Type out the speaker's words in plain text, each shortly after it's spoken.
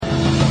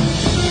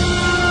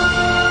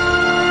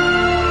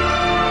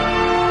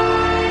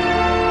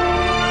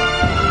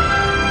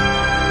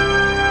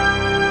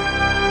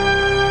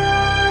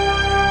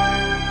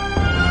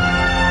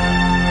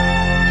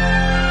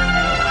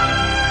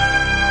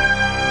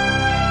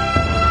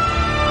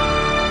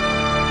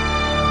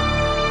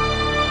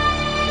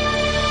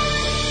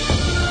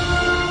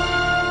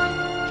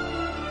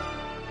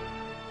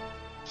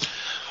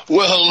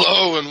Well,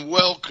 hello and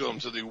welcome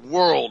to the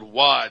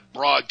worldwide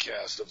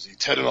broadcast of the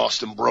Ted and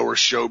Austin Broer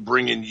Show,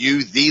 bringing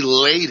you the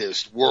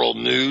latest world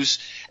news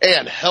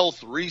and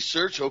health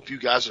research. Hope you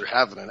guys are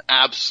having an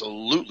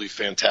absolutely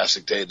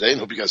fantastic day today,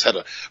 and hope you guys had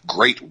a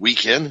great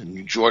weekend and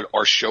enjoyed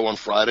our show on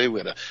Friday.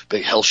 We had a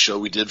big health show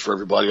we did for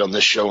everybody on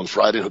this show on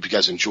Friday. Hope you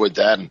guys enjoyed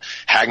that, and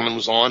Hagman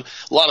was on.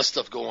 A lot of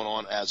stuff going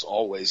on as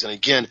always. And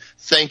again,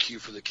 thank you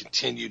for the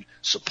continued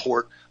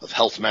support of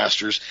Health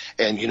Masters.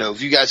 And, you know,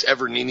 if you guys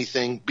ever need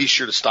anything, be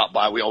sure to stop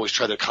by. We always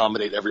try to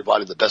accommodate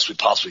everybody the best we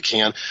possibly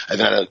can. I've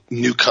had a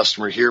new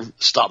customer here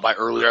stop by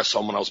earlier. I saw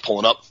him when I was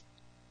pulling up.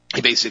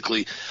 He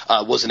basically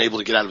wasn't able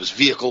to get out of his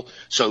vehicle,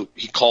 so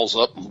he calls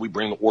up and we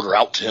bring the order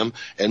out to him,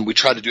 and we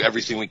try to do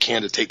everything we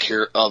can to take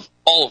care of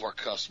all of our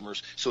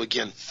customers. So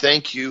again,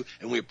 thank you,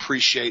 and we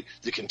appreciate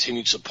the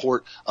continued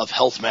support of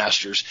Health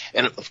Masters.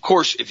 And of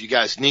course, if you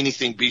guys need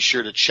anything, be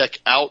sure to check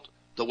out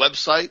the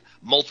website.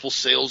 Multiple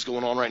sales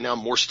going on right now,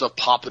 more stuff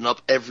popping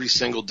up every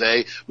single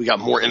day. We got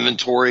more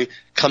inventory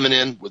coming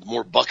in with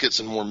more buckets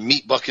and more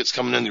meat buckets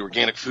coming in, the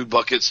organic food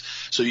buckets.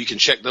 So you can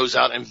check those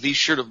out and be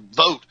sure to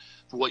vote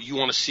for what you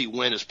want to see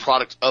win as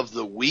product of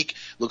the week.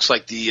 Looks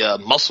like the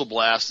Muscle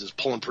Blast is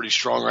pulling pretty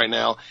strong right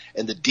now,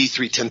 and the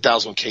D3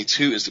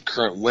 10000K2 is the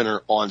current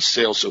winner on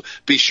sale. So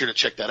be sure to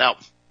check that out.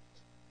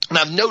 And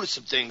I've noticed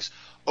some things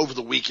over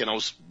the weekend. I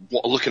was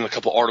looking at a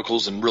couple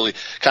articles and really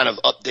kind of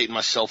updating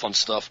myself on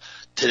stuff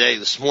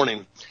this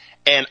morning.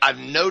 And I've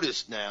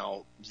noticed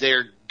now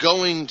they're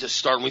going to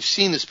start, and we've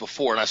seen this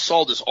before, and I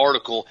saw this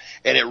article,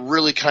 and it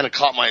really kind of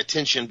caught my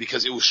attention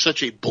because it was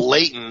such a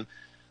blatant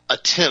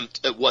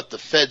attempt at what the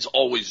feds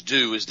always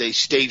do is they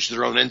stage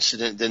their own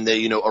incident, then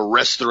they,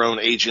 arrest their own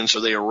agents, or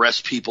they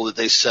arrest people that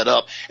they set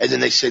up, and then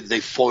they say that they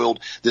foiled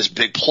this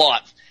big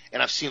plot.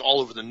 And I've seen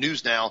all over the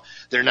news now,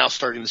 they're now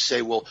starting to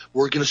say, well,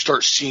 we're going to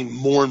start seeing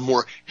more and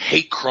more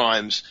hate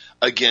crimes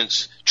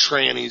against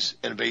trannies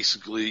and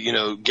basically,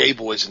 gay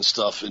boys and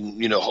stuff and,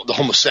 the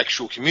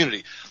homosexual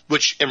community,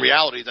 which in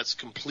reality, that's a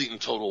complete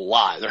and total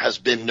lie. There has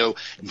been no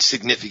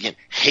significant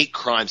hate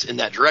crimes in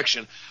that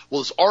direction. Well,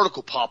 this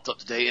article popped up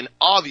today, and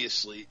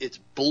obviously it's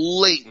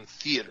blatant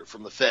theater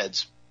from the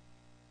feds.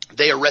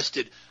 They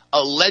arrested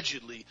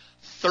allegedly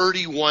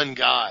 31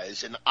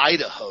 guys in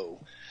Idaho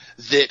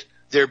that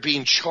they're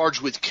being charged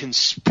with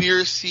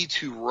conspiracy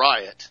to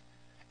riot,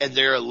 and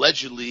they're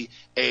allegedly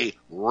a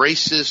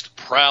racist,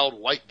 proud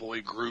white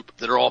boy group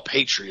that are all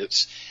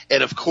patriots.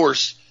 And, of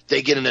course,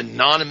 they get an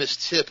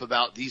anonymous tip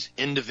about these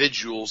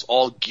individuals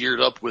all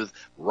geared up with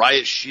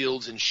riot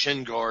shields and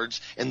shin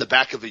guards in the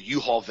back of a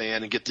U-Haul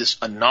van, and get this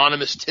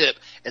anonymous tip,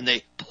 and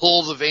they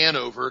pull the van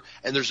over,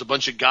 and there's a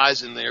bunch of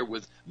guys in there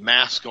with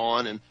masks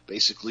on and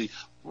basically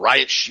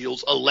riot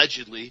shields,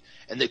 allegedly,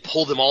 and they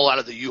pull them all out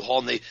of the U-Haul,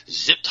 and they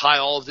zip tie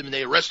all of them, and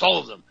they arrest all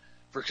of them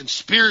for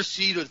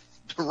conspiracy to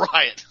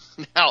riot.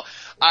 Now,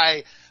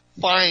 I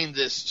find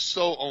this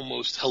so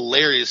almost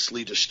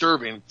hilariously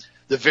disturbing,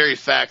 the very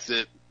fact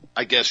that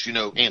I guess,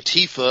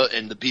 Antifa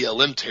and the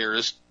BLM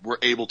terrorists were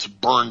able to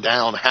burn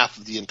down half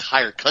of the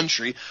entire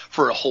country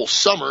for a whole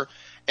summer,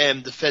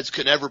 and the feds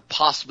could never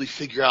possibly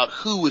figure out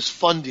who was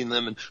funding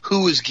them and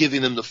who was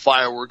giving them the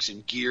fireworks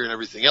and gear and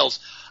everything else.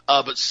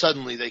 But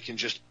suddenly they can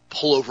just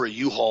pull over a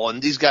U-Haul, and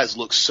these guys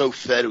look so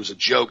fed. It was a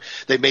joke.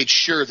 They made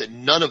sure that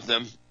none of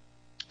them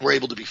were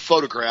able to be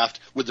photographed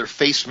with their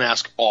face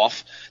mask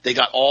off. They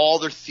got all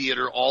their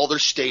theater, all their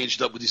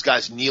staged up with these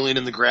guys kneeling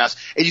in the grass,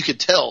 and you could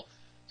tell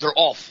they're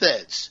all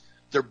feds.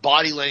 Their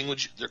body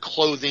language, their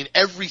clothing,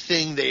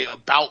 everything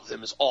about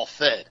them is all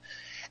fed.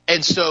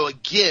 And so,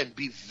 again,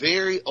 be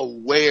very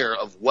aware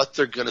of what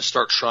they're going to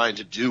start trying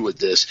to do with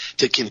this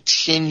to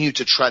continue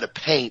to try to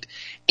paint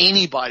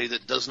anybody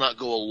that does not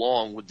go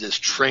along with this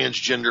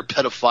transgender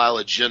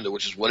pedophile agenda,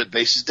 which is what it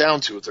bases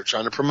down to if they're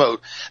trying to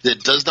promote,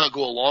 that does not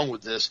go along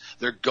with this.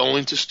 They're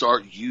going to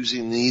start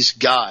using these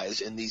guys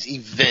in these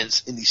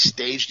events, in these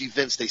staged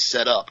events they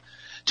set up,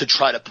 to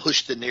try to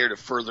push the narrative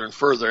further and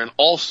further. And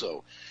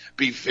also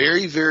be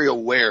very, very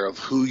aware of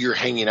who you're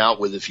hanging out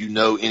with if you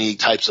know any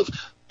types of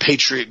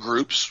patriot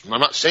groups. I'm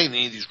not saying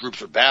any of these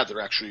groups are bad.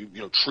 They're actually,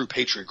 true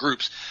patriot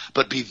groups.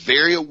 But be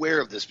very aware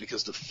of this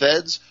because the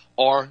feds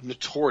are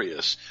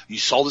notorious. You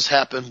saw this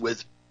happen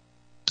with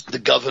the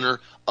governor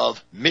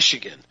of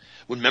Michigan.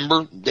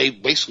 Remember,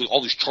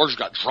 all these charges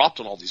got dropped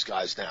on all these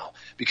guys now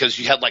because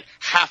you had like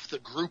half the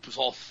group was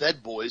all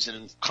Fed boys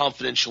and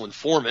confidential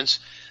informants.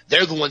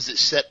 They're the ones that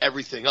set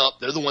everything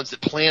up. They're the ones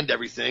that planned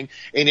everything.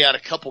 And you had a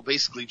couple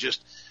basically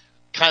just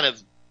kind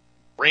of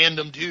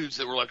random dudes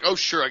that were like, oh,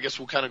 sure, I guess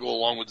we'll kind of go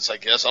along with this, I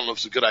guess. I don't know if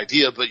it's a good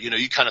idea, but,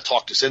 you kind of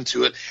talked us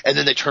into it. And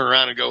then they turn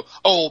around and go,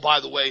 oh, by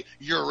the way,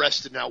 you're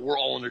arrested now. We're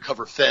all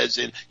undercover feds,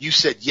 and you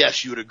said,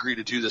 yes, you would agree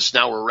to do this.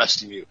 Now we're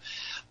arresting you.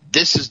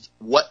 This is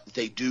what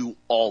they do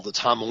all the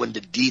time. I went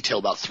into detail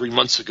about 3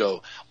 months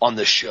ago on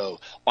this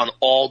show on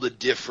all the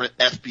different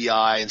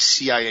FBI and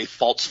CIA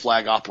false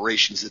flag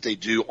operations that they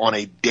do on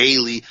a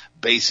daily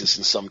basis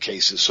in some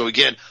cases. So,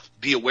 again,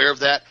 be aware of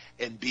that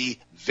and be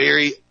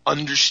very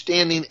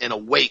understanding and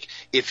awake.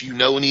 If you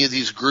know any of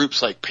these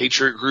groups, like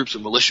patriot groups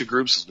and militia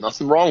groups, there's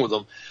nothing wrong with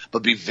them,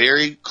 but be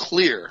very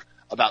clear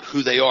about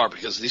who they are,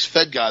 because these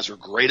Fed guys are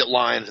great at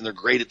lying and they're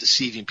great at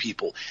deceiving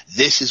people.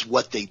 This is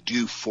what they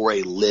do for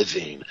a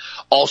living.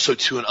 Also,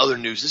 too, in other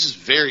news, this is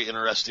very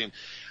interesting.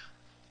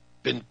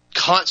 Been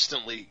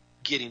constantly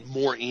getting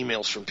more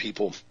emails from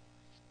people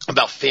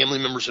about family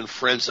members and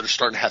friends that are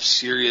starting to have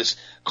serious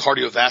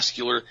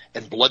cardiovascular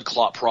and blood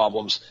clot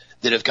problems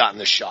that have gotten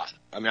the shot.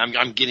 I mean,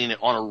 I'm getting it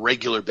on a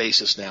regular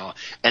basis now.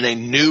 And a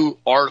new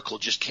article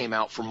just came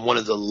out from one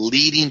of the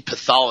leading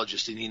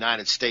pathologists in the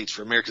United States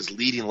for America's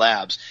leading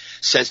labs,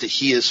 says that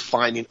he is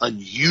finding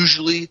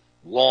unusually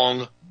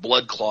long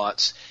blood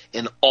clots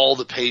in all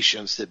the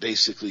patients that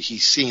basically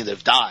he's seeing that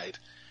have died,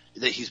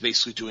 that he's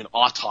basically doing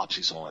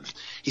autopsies on.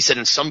 He said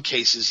in some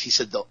cases, he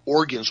said the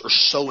organs are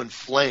so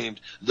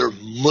inflamed, they're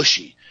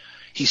mushy.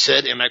 He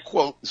said, and I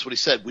quote, this is what he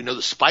said, "We know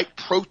the spike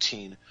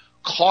protein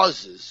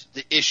causes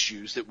the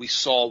issues that we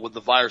saw with the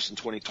virus in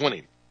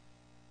 2020.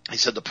 He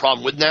said the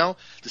problem with now,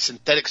 the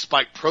synthetic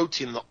spike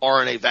protein in the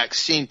RNA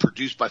vaccine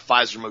produced by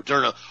Pfizer and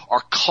Moderna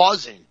are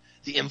causing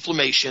the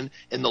inflammation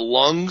in the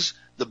lungs,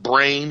 the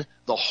brain,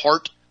 the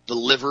heart, the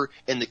liver,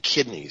 and the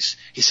kidneys.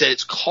 He said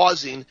it's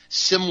causing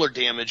similar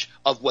damage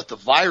of what the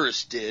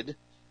virus did,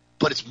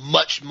 but it's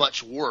much,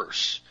 much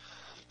worse.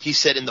 He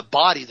said in the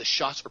body, the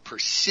shots are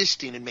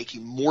persisting and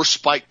making more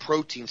spike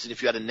proteins than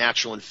if you had a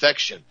natural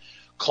infection.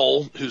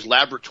 Cole, whose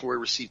laboratory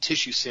received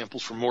tissue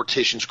samples from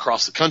morticians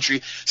across the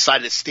country,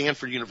 cited a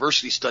Stanford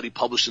University study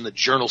published in the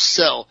journal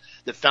Cell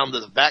that found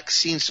that the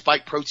vaccine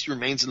spike protein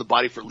remains in the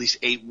body for at least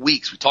 8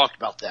 weeks. We talked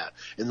about that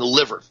in the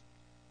liver.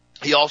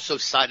 He also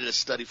cited a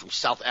study from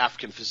South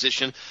African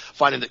physician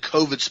finding that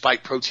COVID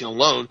spike protein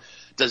alone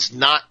does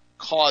not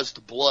cause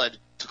the blood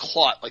to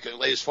clot, like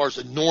as far as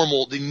the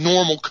normal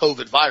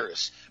COVID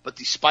virus, but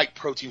the spike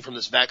protein from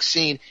this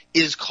vaccine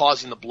is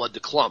causing the blood to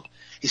clump.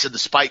 He said the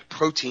spike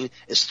protein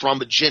is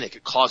thrombogenic.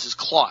 It causes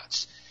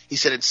clots. He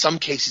said in some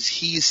cases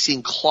he is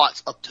seeing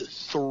clots up to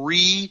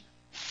 3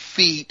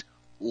 feet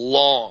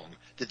long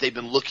that they've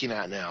been looking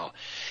at now.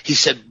 He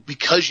said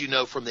because, you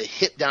know, from the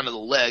hip down to the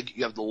leg,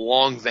 you have the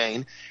long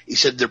vein. He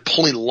said they're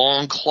pulling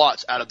long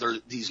clots out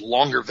of these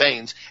longer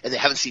veins, and they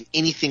haven't seen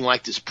anything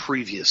like this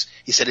previous.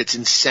 He said it's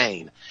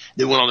insane.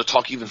 They went on to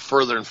talk even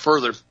further and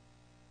further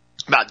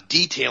about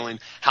detailing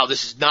how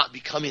this is not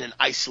becoming an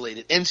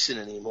isolated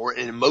incident anymore.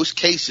 And in most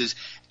cases,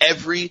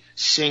 every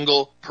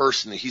single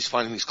person that he's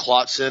finding these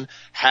clots in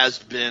has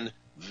been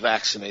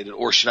vaccinated,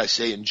 or should I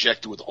say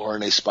injected with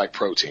RNA spike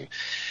protein.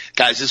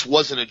 Guys, this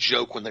wasn't a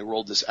joke when they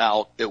rolled this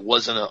out. It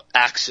wasn't an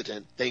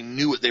accident. They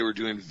knew what they were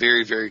doing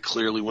very, very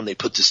clearly when they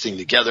put this thing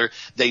together.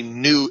 They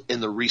knew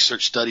in the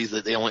research study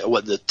that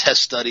the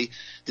test study,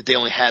 that they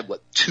only had,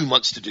 2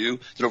 months to do,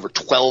 that over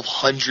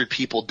 1,200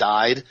 people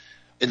died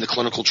in the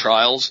clinical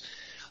trials.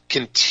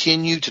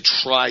 Continue to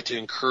try to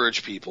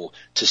encourage people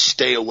to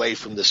stay away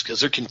from this, because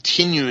they're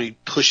continually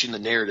pushing the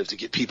narrative to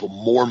get people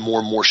more and more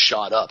and more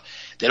shot up.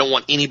 They don't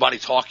want anybody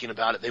talking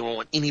about it. They don't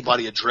want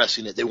anybody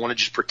addressing it. They want to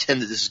just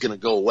pretend that this is going to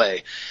go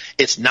away.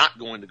 It's not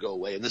going to go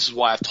away. And this is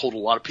why I've told a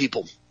lot of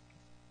people,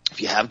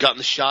 if you have gotten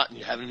the shot and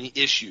you're having any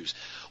issues,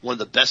 one of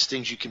the best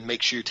things you can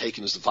make sure you're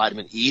taking is the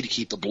vitamin E to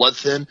keep the blood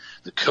thin,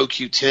 the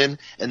CoQ10,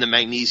 and the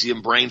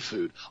magnesium brain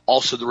food.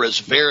 Also, the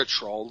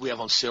resveratrol we have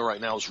on sale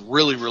right now is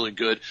really, really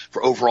good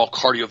for overall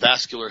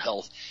cardiovascular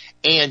health.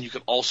 And you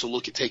can also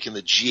look at taking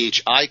the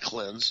GHI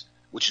cleanse,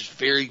 which is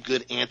very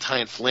good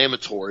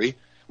anti-inflammatory,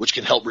 which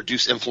can help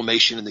reduce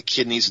inflammation in the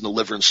kidneys and the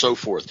liver and so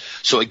forth.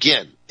 So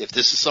again, if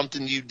this is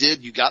something you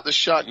got the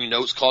shot and you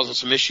know it's causing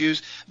some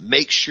issues,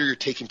 make sure you're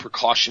taking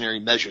precautionary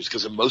measures,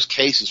 because in most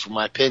cases, from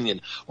my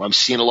opinion, where I'm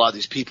seeing a lot of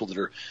these people that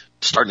are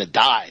starting to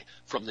die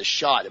from this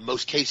shot, in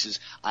most cases,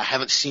 I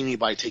haven't seen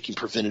anybody taking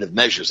preventative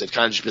measures. They've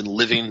kind of just been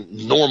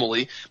living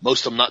normally,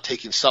 most of them not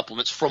taking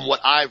supplements from what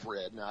I've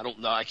read. Now, I don't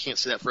know, I can't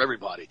say that for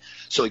everybody.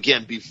 So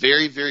again, be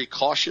very, very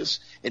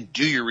cautious and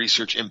do your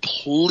research, and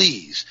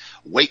please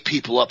wake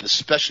people up,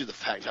 especially the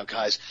fact now,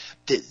 guys,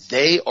 that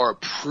they are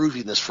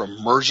approving this for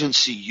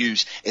emergency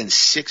use in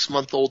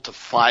 6-month-old to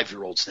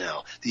 5-year-olds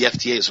now. The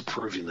FDA is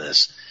approving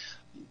this.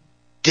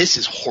 This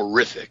is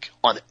horrific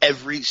on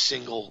every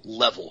single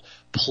level.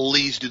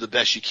 Please do the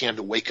best you can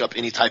to wake up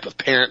any type of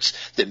parents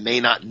that may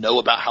not know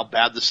about how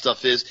bad this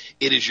stuff is.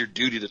 It is your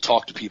duty to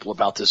talk to people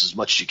about this as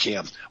much as you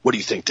can. What do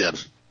you think, Deb?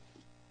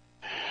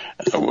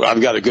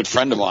 I've got a good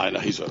friend of mine.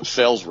 He's a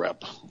sales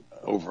rep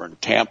over in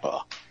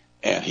Tampa,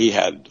 and he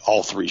had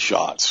all 3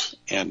 shots.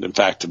 And in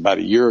fact, about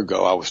a year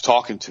ago, I was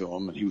talking to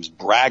him, and he was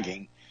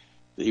bragging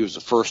that he was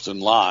the first in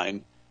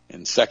line.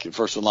 And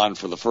first in line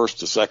for the first,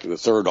 the second, the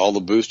third, all the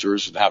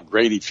boosters, and how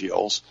great he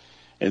feels.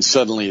 And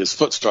suddenly his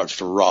foot starts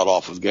to rot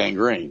off with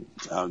gangrene.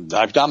 I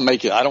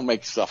don't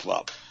make stuff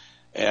up.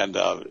 And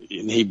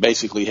he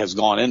basically has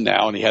gone in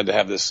now, and he had to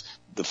have this,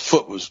 the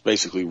foot was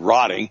basically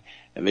rotting,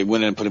 and they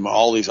went in and put him on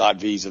all these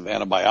IVs of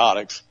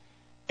antibiotics.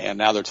 And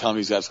now they're telling me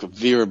he's got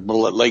severe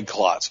blood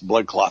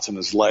clots in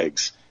his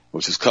legs.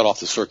 which has cut off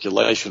the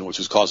circulation, which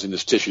is causing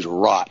this tissue to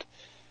rot.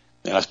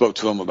 And I spoke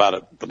to him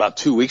about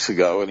 2 weeks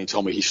ago, and he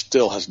told me he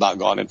still has not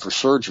gone in for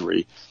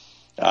surgery.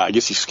 I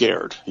guess he's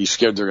scared. He's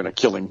scared they're going to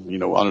kill him,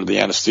 under the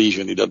anesthesia,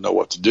 and he doesn't know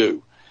what to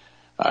do.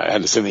 I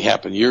had the same thing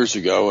happen years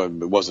ago,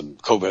 and it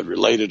wasn't COVID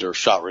related or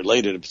shot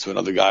related. To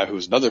another guy who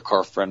was another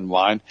car friend of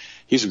mine.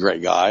 He's a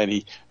great guy, and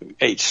he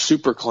ate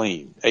super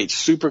clean.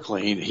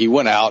 He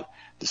went out,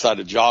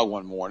 decided to jog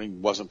one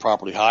morning, wasn't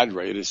properly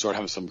hydrated, started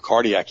having some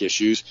cardiac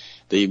issues.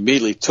 They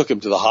immediately took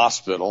him to the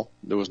hospital.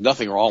 There was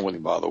nothing wrong with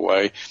him, by the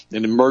way,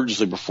 and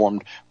emergency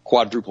performed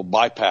quadruple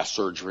bypass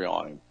surgery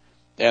on him.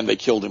 And they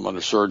killed him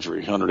under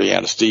surgery, under the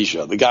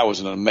anesthesia. The guy was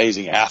an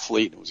amazing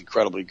athlete. It was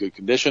incredibly good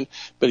condition,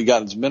 but he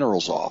got his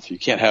minerals off. You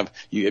can't have,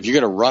 if you're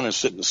going to run and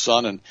sit in the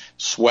sun and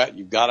sweat,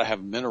 you've got to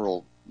have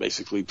mineral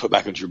basically put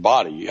back into your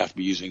body. You have to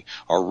be using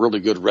our really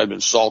good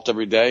Redmond salt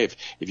every day.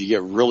 If you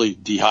get really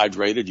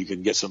dehydrated, you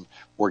can get some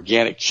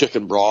organic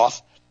chicken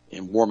broth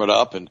and warm it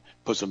up and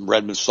put some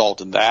Redmond salt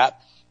in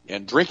that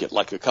and drink it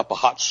like a cup of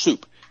hot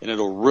soup. And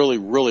it'll really,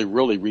 really,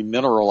 really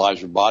remineralize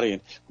your body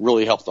and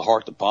really help the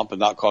heart to pump and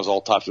not cause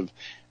all types of,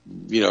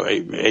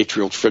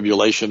 atrial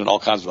fibrillation and all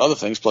kinds of other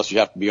things. Plus, you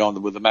have to be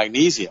on with the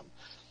magnesium.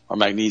 Our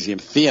magnesium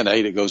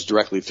threonate, it goes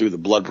directly through the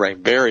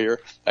blood-brain barrier,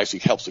 actually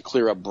helps to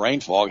clear up brain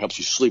fog, helps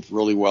you sleep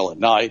really well at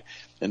night.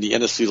 And the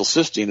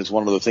N-acetylcysteine is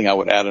one other thing I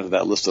would add into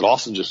that list that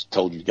Austin just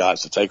told you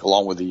guys to take,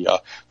 along with the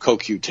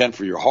CoQ10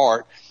 for your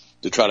heart,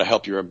 to try to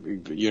help your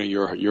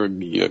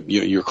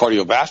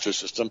cardiovascular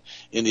system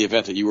in the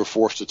event that you were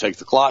forced to take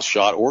the clot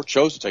shot or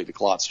chose to take the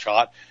clot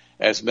shot,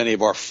 as many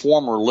of our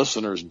former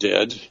listeners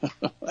did.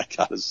 I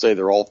gotta say,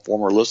 they're all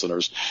former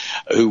listeners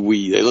they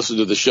listened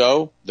to the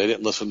show. They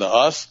didn't listen to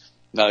us.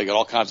 Now they got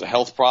all kinds of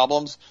health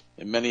problems,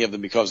 and many of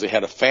them because they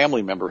had a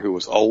family member who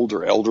was old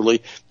or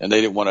elderly, and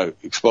they didn't want to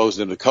expose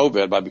them to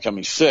COVID by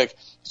becoming sick,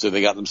 so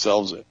they got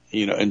themselves,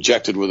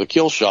 injected with a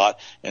kill shot.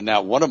 And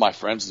now one of my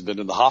friends has been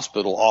in the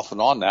hospital off and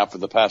on now for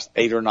the past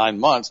 8 or 9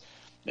 months,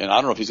 and I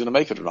don't know if he's going to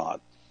make it or not.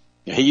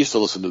 He used to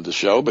listen to the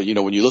show, but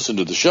when you listen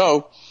to the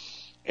show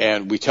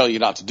and we tell you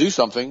not to do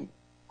something,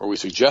 or we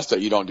suggest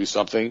that you don't do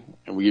something,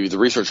 and we give you the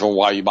research on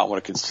why you might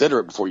want to consider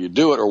it before you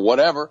do it or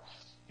whatever,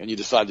 and you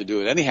decide to do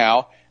it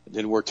anyhow,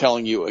 then we're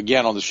telling you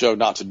again on the show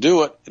not to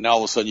do it, and now all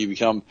of a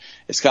sudden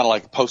it's kind of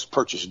like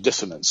post-purchase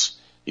dissonance,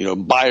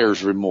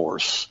 buyer's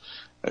remorse,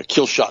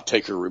 kill shot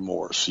taker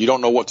remorse. You don't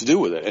know what to do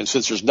with it, and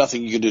since there's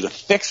nothing you can do to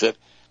fix it,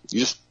 you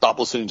just stop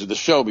listening to the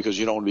show because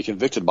you don't want to be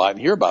convicted by it and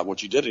hear about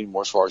what you did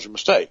anymore as far as your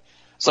mistake.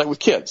 It's like with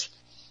kids.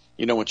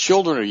 When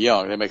children are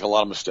young, they make a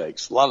lot of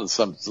mistakes. A lot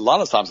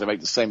of times they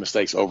make the same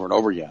mistakes over and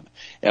over again.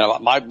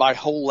 And my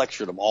whole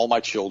lecture to all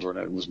my children,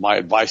 and it was my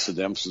advice to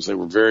them since they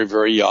were very,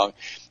 very young,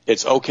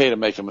 it's okay to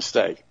make a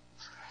mistake,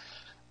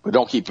 but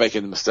don't keep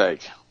making the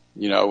mistake.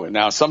 And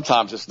now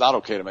sometimes it's not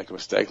okay to make a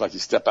mistake, like you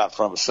step out in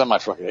front of a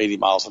semi-truck at 80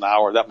 miles an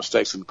hour. That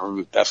mistake's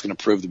going to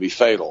prove to be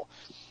fatal.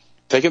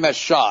 Taking that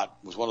shot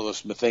was one of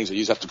those things that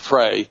you just have to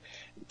pray,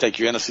 take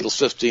your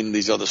N-acetylcysteine and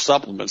these other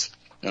supplements,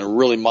 and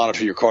really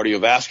monitor your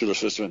cardiovascular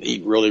system and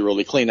eat really,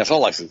 really clean. That's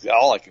all I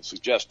can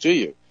suggest to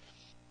you.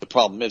 The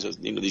problem is,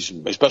 these,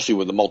 especially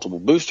with the multiple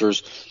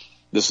boosters,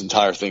 this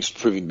entire thing's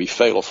proving to be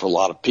fatal for a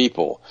lot of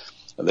people.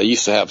 And they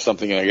used to have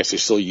something, and I guess they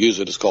still use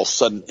it. It's called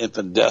sudden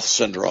infant death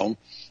syndrome.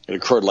 It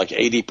occurred like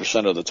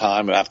 80% of the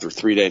time after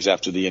 3 days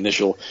after the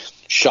initial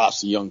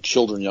shots the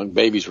young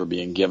babies were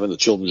being given. The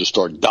children just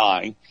started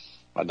dying.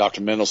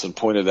 Dr. Mendelsohn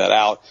pointed that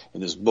out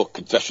in his book,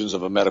 Confessions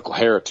of a Medical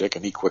Heretic,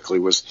 and he quickly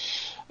was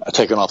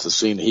taken off the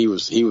scene.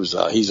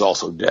 He's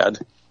also dead.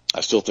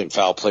 I still think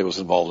foul play was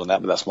involved in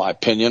that, but that's my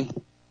opinion.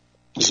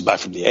 This is back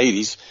from the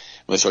 80s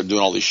when they started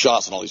doing all these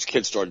shots and all these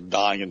kids started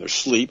dying in their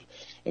sleep.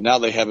 And now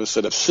they have,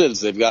 instead of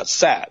SIDS, they've got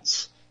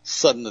SADS,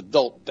 sudden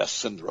adult death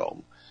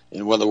syndrome.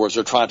 In other words,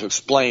 they're trying to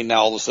explain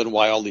now all of a sudden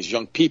why all these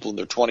young people in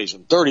their 20s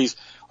and 30s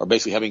are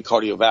basically having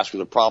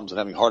cardiovascular problems and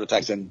having heart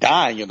attacks and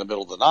dying in the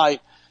middle of the night,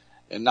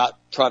 and not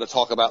try to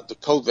talk about the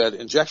COVID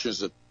injections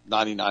that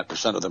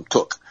 99% of them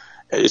took.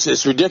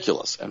 It's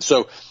ridiculous. And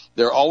so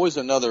there's always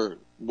another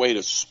way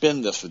to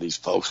spin this for these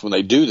folks when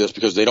they do this,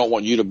 because they don't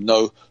want you to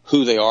know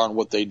who they are and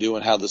what they do,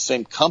 and how the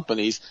same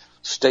companies,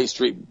 State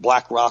Street,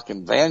 BlackRock,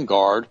 and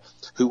Vanguard,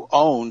 who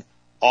own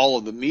all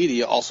of the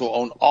media, also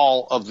own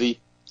all of the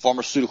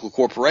pharmaceutical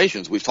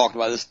corporations. We've talked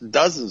about this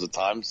dozens of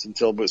times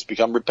until it's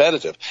become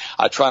repetitive.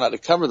 I try not to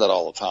cover that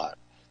all the time.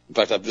 In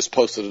fact, I've just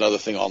posted another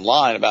thing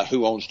online about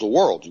who owns the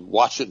world. You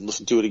watch it and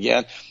listen to it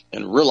again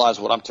and realize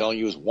what I'm telling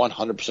you is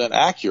 100%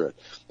 accurate.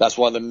 That's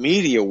why the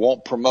media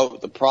won't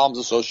promote the problems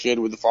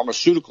associated with the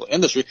pharmaceutical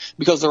industry,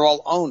 because they're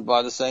all owned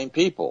by the same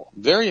people.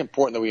 Very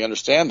important that we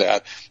understand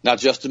that. Now,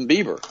 Justin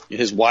Bieber,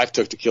 his wife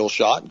took the kill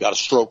shot, got a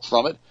stroke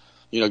from it,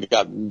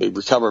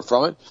 recovered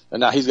from it,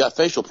 and now he's got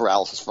facial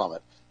paralysis from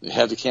it. He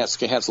had to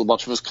cancel a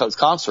bunch of his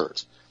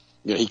concerts.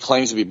 He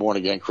claims to be born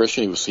again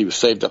Christian. He was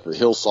saved up at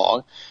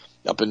Hillsong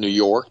up in New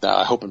York. Now,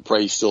 I hope and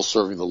pray he's still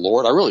serving the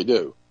Lord. I really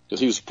do. because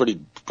he was pretty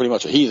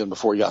much a heathen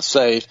before he got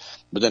saved.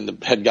 But then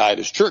the head guy at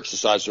his church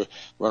decides to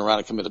run around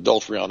and commit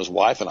adultery on his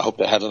wife, and I hope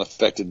that hasn't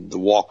affected the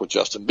walk with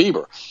Justin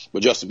Bieber.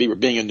 But Justin Bieber,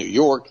 being in New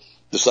York,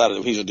 decided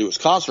that he's going to do his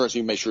concerts.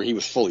 He made sure he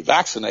was fully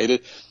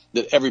vaccinated,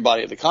 that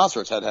everybody at the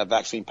concerts had to have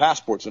vaccine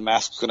passports and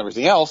masks and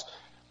everything else.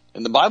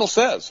 And the Bible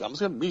says, I'm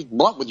just going to be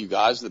blunt with you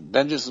guys, that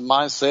vengeance is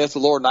mine, saith the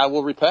Lord, and I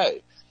will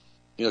repay.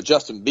 You know,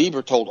 Justin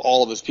Bieber told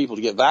all of his people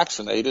to get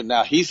vaccinated.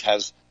 Now he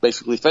has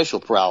basically facial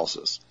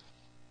paralysis.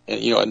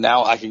 And, you know, and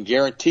now I can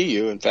guarantee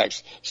you, in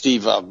fact,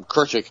 Steve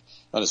Kirchick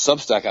on his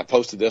Substack, I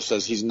posted this,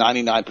 says he's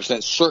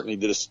 99% certain he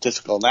did a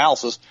statistical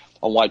analysis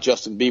on why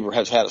Justin Bieber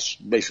has had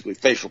basically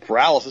facial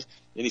paralysis,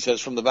 and he says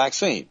from the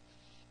vaccine.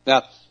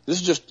 Now,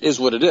 this just is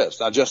what it is.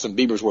 Now, Justin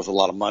Bieber's worth a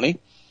lot of money.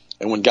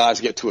 And when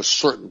guys get to a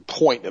certain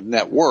point of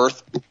net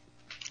worth,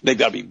 they've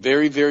got to be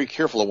very, very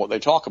careful of what they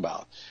talk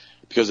about.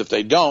 Because if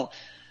they don't,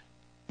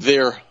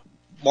 their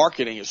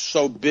marketing is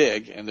so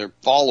big and their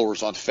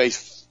followers on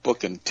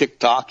Facebook and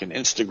TikTok and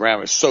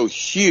Instagram is so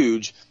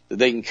huge that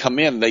they can come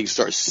in and they can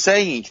start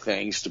saying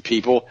things to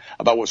people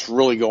about what's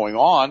really going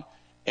on,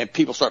 and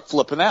people start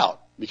flipping out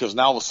because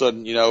now all of a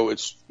sudden, you know,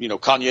 it's, you know,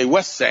 Kanye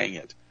West saying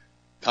it.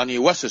 Kanye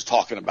West is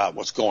talking about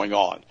what's going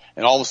on.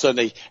 And all of a sudden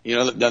they, you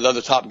know, the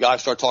other top guy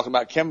started talking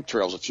about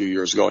chemtrails a few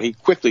years ago, and he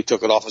quickly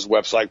took it off his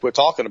website, quit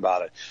talking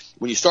about it.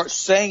 When you start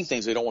saying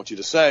things they don't want you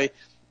to say,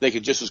 they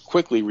could just as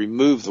quickly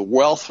remove the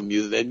wealth from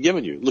you that they'd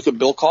given you. Look at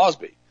Bill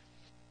Cosby.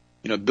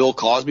 You know, Bill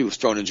Cosby was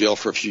thrown in jail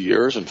for a few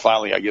years, and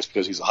finally, I guess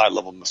because he's a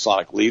high-level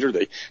Masonic leader,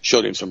 they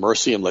showed him some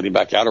mercy and let him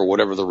back out, or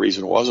whatever the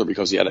reason was, or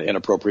because he had an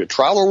inappropriate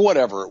trial, or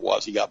whatever it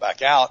was, he got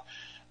back out.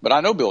 But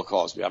I know Bill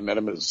Cosby. I met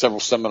him at several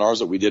seminars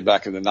that we did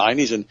back in the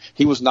 90s, and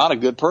he was not a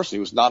good person.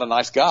 He was not a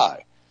nice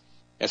guy.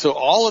 And so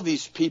all of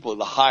these people,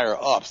 the higher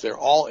ups, they're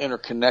all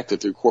interconnected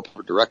through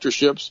corporate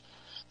directorships,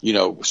 you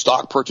know,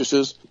 stock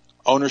purchases,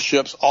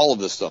 ownerships, all of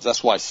this stuff.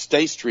 That's why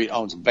State Street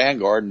owns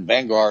Vanguard, and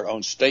Vanguard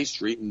owns State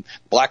Street, and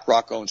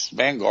BlackRock owns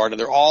Vanguard, and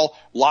they're all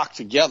locked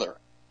together.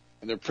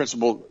 And they're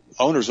principal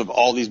owners of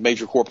all these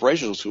major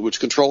corporations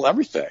which control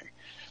everything.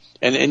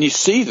 And you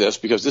see this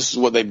because this is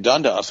what they've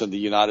done to us in the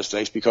United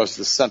States, because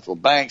the central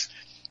banks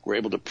were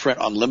able to print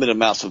unlimited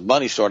amounts of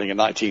money starting in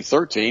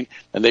 1913,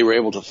 and they were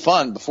able to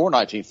fund before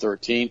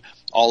 1913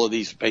 all of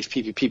these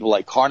people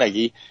like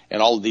Carnegie and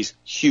all of these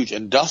huge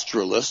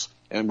industrialists,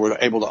 and were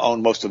able to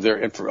own most of their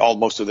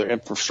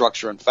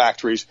infrastructure and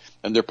factories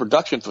and their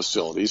production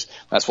facilities.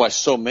 That's why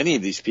so many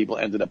of these people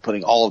ended up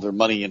putting all of their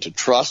money into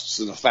trusts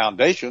and the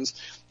foundations,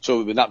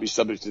 so it would not be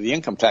subject to the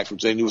income tax,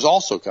 which they knew was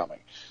also coming.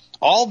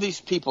 All these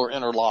people are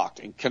interlocked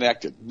and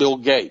connected. Bill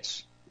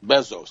Gates,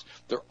 Bezos,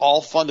 they're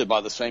all funded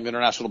by the same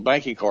international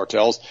banking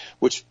cartels,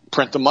 which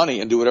print the money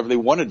and do whatever they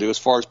want to do as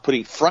far as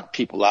putting front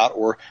people out,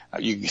 or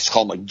you can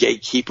call them a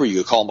gatekeeper, you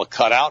can call them a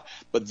cutout,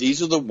 but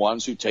these are the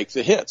ones who take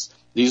the hits.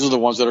 These are the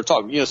ones that are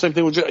talking. You know, same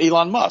thing with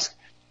Elon Musk.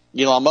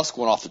 Elon Musk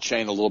went off the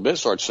chain a little bit,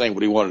 started saying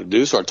what he wanted to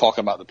do, started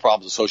talking about the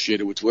problems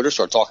associated with Twitter,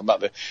 started talking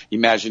about the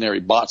imaginary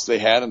bots they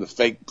had and the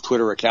fake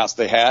Twitter accounts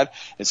they had,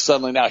 and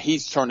suddenly now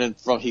he's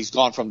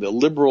gone from the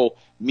liberal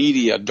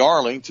media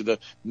darling to the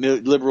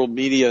liberal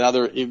media now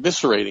they're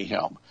eviscerating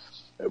him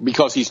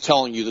because he's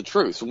telling you the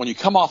truth. So when you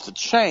come off the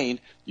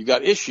chain, you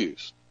got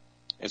issues.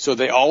 And so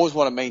they always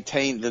want to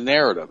maintain the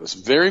narrative. It's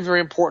very, very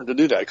important to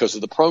do that because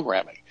of the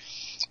programming.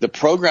 The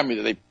programming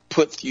that they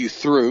put you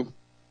through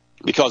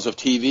because of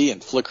TV and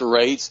Flickr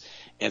rates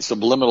and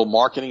subliminal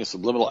marketing and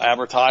subliminal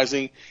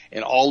advertising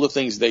and all the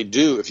things they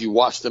do if you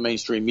watch the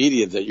mainstream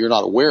media that you're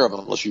not aware of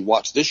unless you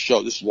watch this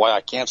show. This is why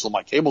I canceled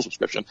my cable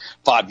subscription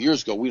 5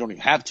 years ago. We don't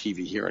even have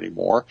TV here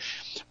anymore.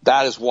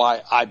 That is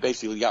why I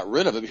basically got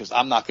rid of it, because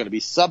I'm not going to be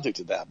subject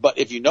to that. But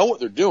if you know what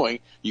they're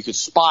doing, you can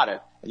spot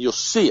it and you'll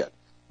see it.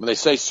 When they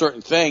say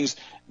certain things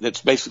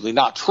that's basically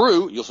not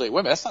true, you'll say, wait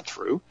a minute, that's not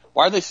true.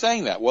 Why are they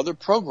saying that? Well, they're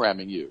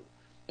programming you.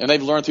 And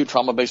they've learned through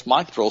trauma-based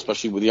mind control,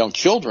 especially with young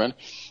children,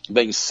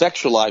 they can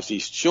sexualize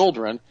these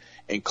children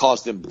and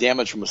cause them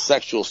damage from a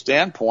sexual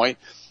standpoint,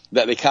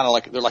 that they kind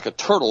of they're like a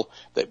turtle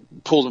that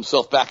pulls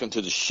himself back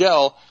into the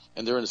shell,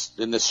 and they're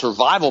in this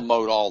survival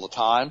mode all the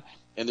time,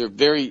 and they're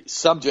very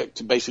subject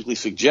to basically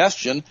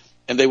suggestion,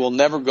 and they will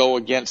never go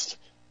against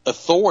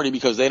authority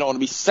because they don't want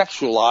to be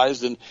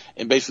sexualized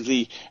and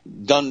basically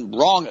done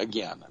wrong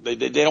again. They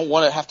don't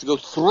want to have to go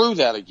through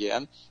that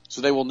again,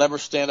 so they will never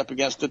stand up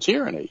against the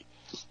tyranny.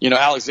 You know,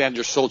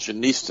 Alexander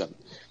Solzhenitsyn,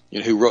 you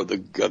know, who wrote the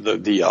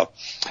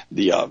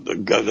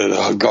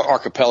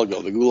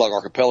archipelago, the Gulag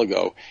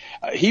Archipelago.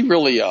 He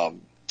really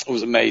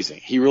was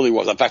amazing. He really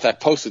was. In fact, I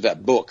posted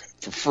that book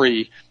for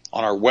free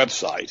on our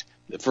website.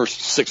 The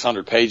first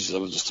 600 pages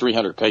of it, just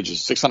 300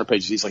 pages, 600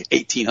 pages. He's like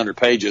 1,800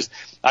 pages.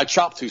 I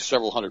chopped through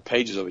several hundred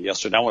pages of it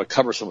yesterday. I want to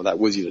cover some of that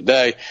with you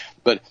today,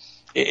 but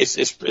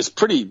it's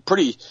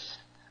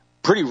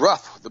pretty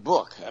rough, the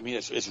book. I mean,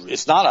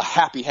 it's not a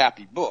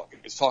happy book.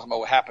 It's talking about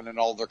what happened in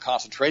all their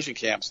concentration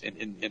camps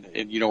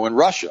in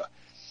Russia.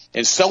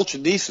 And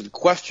Solzhenitsyn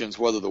questions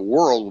whether the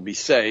world will be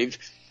saved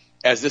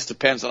as this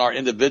depends on our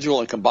individual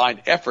and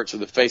combined efforts in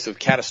the face of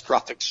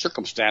catastrophic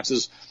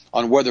circumstances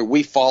on whether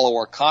we follow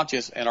our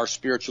conscience and our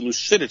spiritual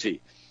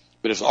lucidity.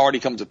 But it's already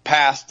come to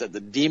pass that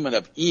the demon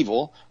of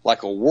evil,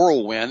 like a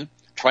whirlwind,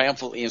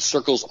 triumphantly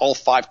encircles all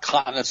 5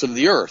 continents of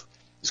the earth.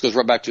 This goes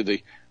right back to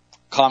the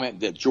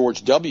comment that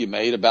George W.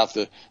 made about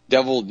the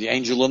devil, the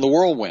angel, and the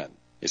whirlwind.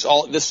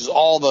 This is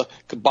all the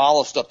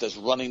Kabbalah stuff that's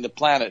running the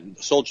planet. And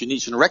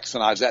Solzhenitsyn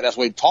recognized that. That's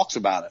why he talks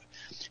about it.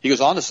 He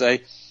goes on to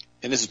say,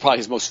 and this is probably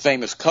his most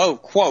famous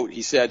quote,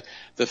 he said,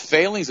 "The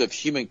failings of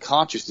human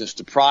consciousness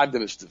deprived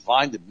of its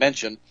divine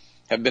dimension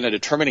have been a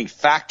determining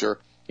factor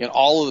in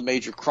all of the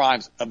major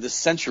crimes of this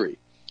century.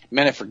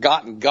 Men have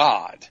forgotten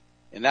God,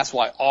 and that's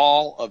why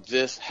all of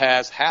this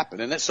has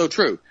happened." And that's so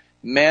true.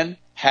 Men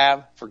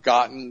have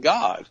forgotten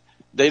God.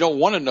 They don't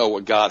want to know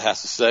what God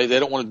has to say. They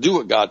don't want to do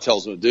what God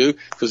tells them to do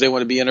because they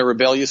want to be in a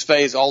rebellious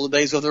phase all the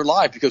days of their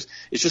life because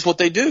it's just what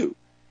they do.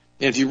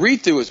 And if you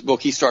read through his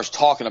book, he starts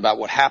talking about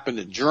what happened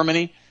in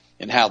Germany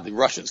and how the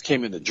Russians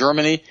came into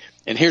Germany.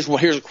 And here's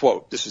a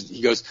quote.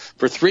 He goes,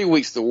 "For 3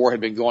 weeks the war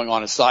had been going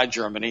on inside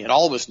Germany, and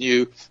all of us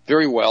knew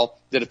very well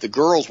that if the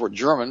girls were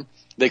German,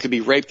 they could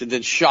be raped and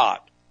then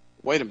shot."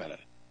 Wait a minute.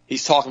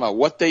 He's talking about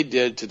what they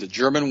did to the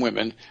German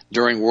women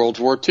during World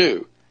War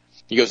II.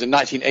 He goes, in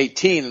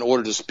 1918, in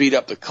order to speed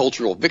up the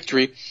cultural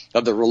victory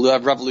of the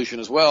revolution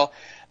as well,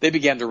 they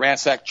began to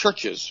ransack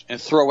churches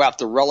and throw out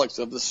the relics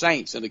of the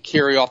saints and to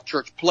carry off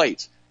church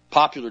plates.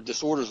 Popular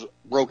disorders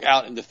broke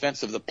out in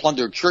defense of the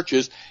plundered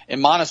churches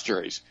and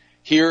monasteries.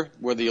 Here,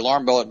 where the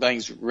alarm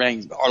bells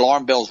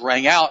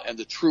rang out and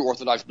the true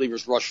Orthodox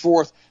believers rushed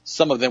forth,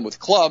 some of them with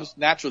clubs,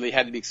 naturally they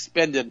had to be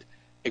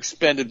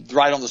expended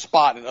right on the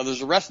spot, and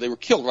others arrested. They were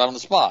killed right on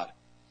the spot.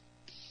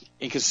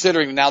 In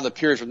considering now the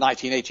period from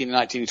 1918 to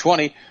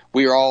 1920,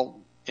 we are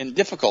all in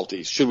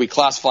difficulties. Should we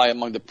classify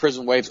among the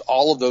prison waves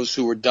all of those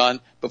who were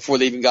done before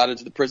they even got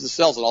into the prison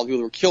cells and all the people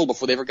who were killed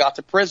before they ever got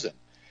to prison?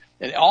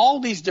 And all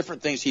these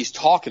different things he's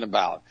talking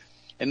about.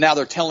 And now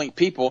they're telling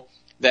people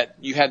that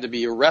you had to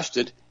be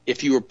arrested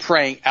if you were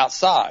praying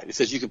outside. It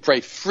says you can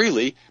pray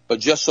freely, but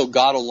just so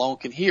God alone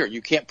can hear.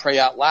 You can't pray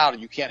out loud,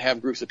 and you can't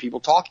have groups of people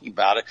talking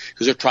about it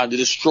because they're trying to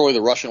destroy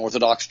the Russian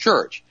Orthodox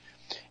Church.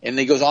 And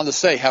he goes on to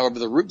say, however,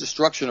 the root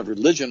destruction of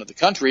religion of the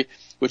country,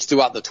 which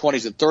throughout the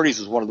 20s and 30s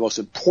was one of the most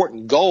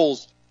important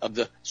goals of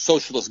the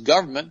socialist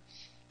government,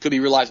 could be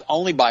realized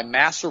only by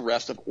mass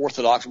arrest of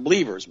Orthodox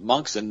believers.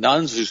 Monks and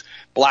nuns whose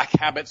black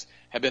habits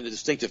have been a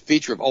distinctive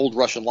feature of old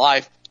Russian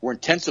life were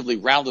intensively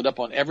rounded up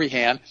on every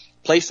hand,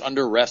 placed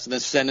under arrest, and then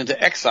sent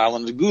into exile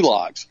into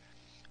gulags.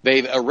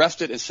 They've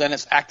arrested and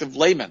sentenced active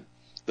laymen.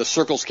 The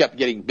circles kept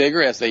getting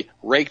bigger as they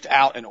raked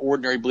out and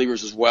ordinary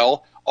believers as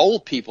well.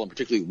 Old people, and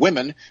particularly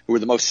women, who were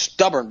the most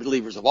stubborn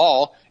believers of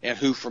all, and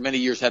who for many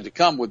years had to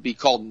come, would be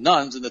called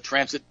nuns in the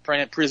transit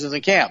prisons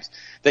and camps.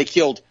 They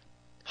killed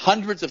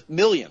hundreds of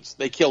millions.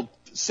 They killed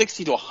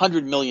 60 to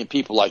 100 million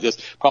people like this.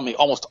 Probably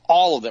almost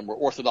all of them were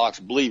Orthodox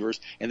believers,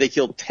 and they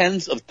killed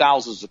tens of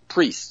thousands of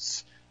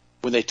priests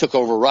when they took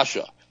over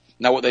Russia.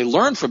 Now, what they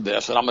learned from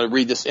this, and I'm going to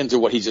read this into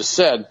what he just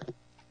said,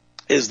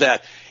 is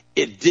that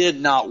it did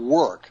not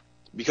work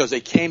because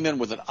they came in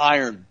with an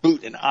iron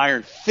boot and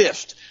iron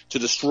fist to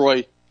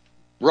destroy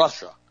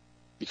Russia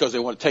because they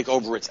want to take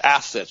over its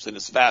assets and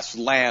its vast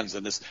lands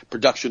and its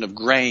production of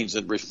grains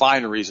and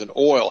refineries and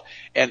oil.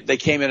 And they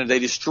came in and they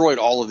destroyed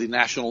all of the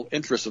national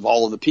interests of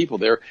all of the people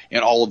there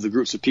and all of the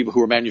groups of people who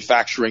were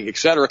manufacturing, et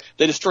cetera.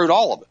 They destroyed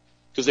all of it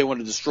because they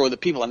wanted to destroy the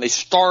people, and they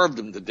starved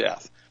them to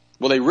death.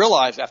 Well, they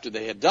realized after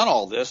they had done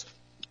all this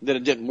that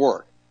it didn't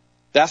work.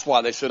 That's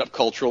why they set up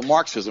cultural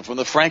Marxism from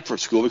the Frankfurt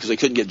School, because they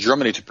couldn't get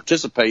Germany to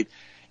participate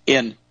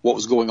in what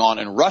was going on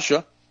in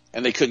Russia,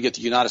 and they couldn't get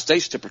the United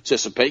States to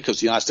participate because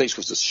the United States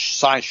was the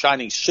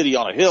shining city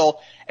on a hill,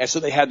 and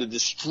so they had to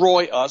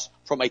destroy us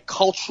from a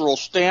cultural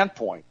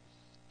standpoint.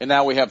 And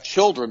now we have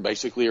children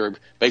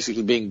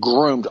basically being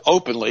groomed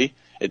openly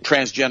at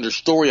transgender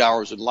story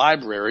hours in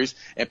libraries,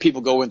 and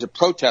people go into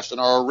protest and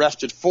are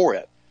arrested for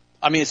it.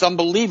 I mean, it's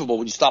unbelievable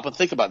when you stop and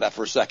think about that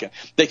for a second.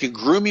 They can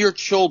groom your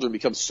children,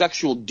 become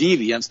sexual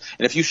deviants,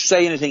 and if you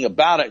say anything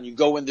about it and you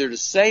go in there to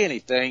say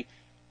anything,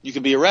 you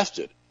can be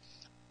arrested.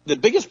 The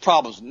biggest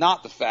problem is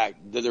not the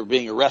fact that they're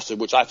being arrested,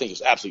 which I think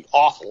is absolutely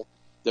awful.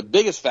 The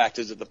biggest fact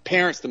is that the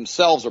parents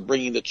themselves are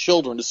bringing the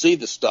children to see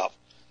this stuff.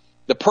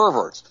 The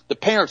perverts. The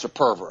parents are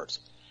perverts.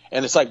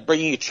 And it's like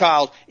bringing a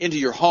child into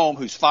your home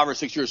who's 5 or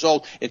 6 years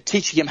old and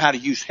teaching him how to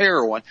use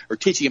heroin, or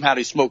teaching him how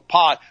to smoke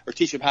pot, or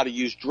teaching him how to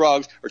use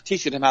drugs, or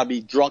teaching him how to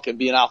be drunk and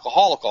be an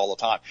alcoholic all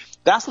the time.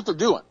 That's what they're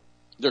doing.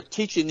 They're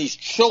teaching these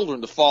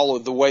children to follow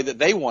the way that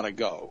they want to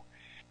go.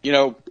 You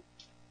know,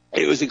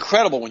 it was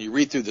incredible when you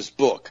read through this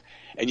book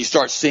and you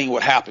start seeing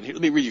what happened. Here,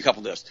 let me read you a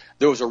couple of this.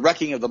 There was a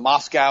wrecking of the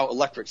Moscow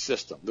electric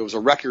system. There was a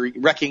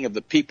wrecking of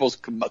the People's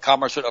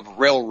Commerce of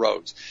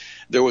railroads.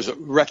 There was a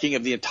wrecking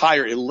of the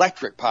entire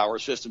electric power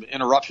system,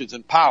 interruptions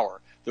in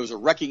power. There was a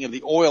wrecking of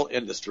the oil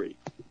industry.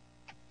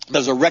 There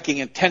was a wrecking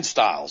in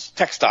textiles,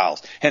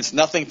 hence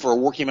nothing for a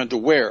working man to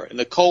wear. In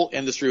the coal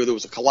industry, there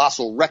was a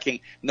colossal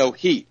wrecking, no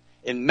heat.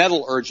 in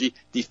metallurgy,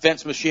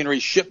 defense machinery,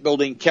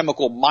 shipbuilding,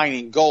 chemical,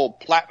 mining, gold,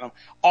 platinum.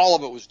 All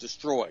of it was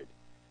destroyed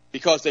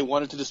because they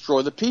wanted to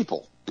destroy the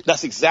people.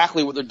 That's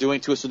exactly what they're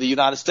doing to us in the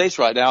United States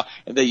right now,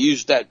 and they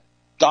use that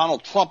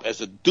Donald Trump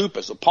as a dupe,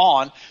 as a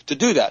pawn to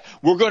do that.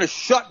 We're going to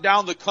shut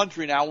down the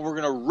country now, and we're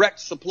going to wreck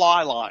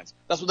supply lines.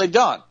 That's what they've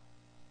done.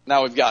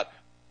 Now we've got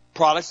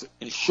products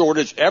in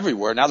shortage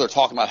everywhere. Now they're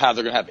talking about how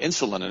they're going to have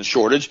insulin in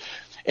shortage,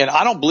 and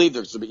I don't believe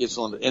there's going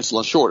to be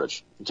insulin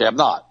shortage. Okay, I'm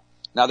not.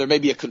 Now there may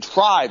be a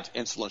contrived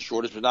insulin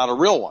shortage, but not a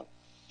real one.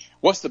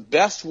 What's the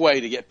best way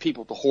to get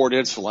people to hoard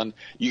insulin?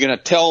 You're going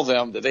to tell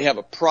them that they have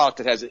a product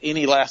that has an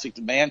inelastic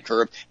demand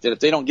curve, that if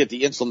they don't get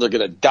the insulin, they're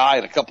going to die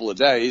in a couple of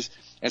days.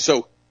 And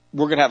so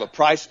we're going to have a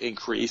price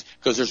increase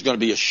because there's going to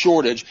be a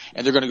shortage,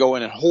 and they're going to go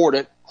in and hoard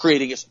it,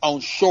 creating its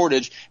own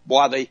shortage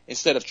while they,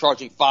 instead of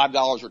charging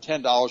 $5 or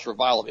 $10 for a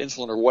vial of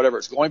insulin or whatever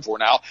it's going for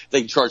now, they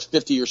can charge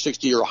 $50 or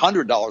 $60 or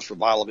 $100 for a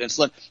vial of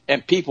insulin,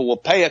 and people will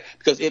pay it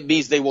because it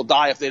means they will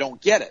die if they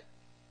don't get it.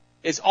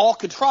 It's all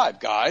contrived,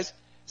 guys.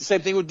 It's the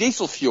same thing with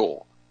diesel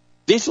fuel.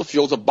 Diesel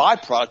fuel is a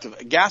byproduct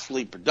of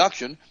gasoline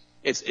production.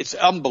 It's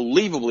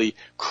unbelievably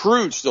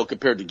crude still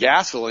compared to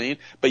gasoline,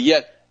 but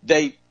yet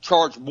they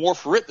charge more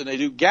for it than they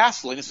do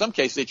gasoline. In some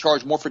cases, they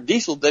charge more for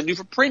diesel than they do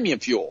for premium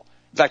fuel.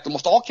 In fact,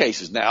 almost all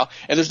cases now,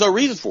 and there's no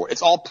reason for it.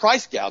 It's all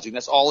price gouging.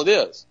 That's all it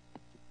is.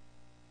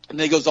 And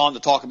then he goes on to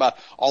talk about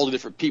all the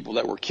different people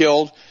that were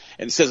killed,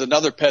 and he says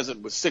another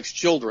peasant with 6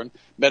 children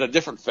met a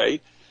different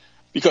fate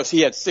because he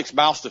had 6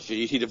 mouths to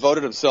feed. He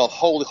devoted himself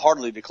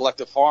wholeheartedly to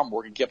collective farm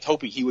work and kept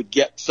hoping he would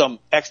get some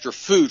extra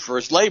food for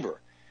his labor.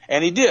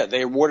 And he did.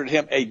 They awarded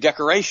him a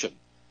decoration.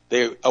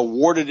 They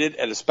awarded it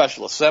at a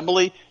special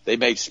assembly. They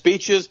made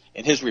speeches.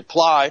 In his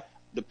reply,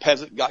 the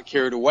peasant got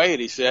carried away,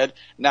 and he said,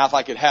 now if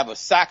I could have a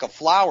sack of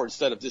flour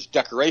instead of this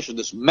decoration,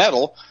 this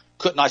medal,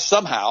 couldn't I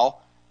somehow?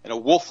 And a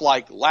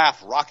wolf-like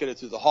laugh rocketed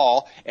through the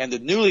hall, and the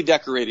newly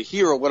decorated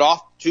hero went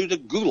off to the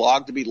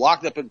gulag to be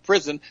locked up in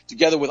prison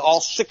together with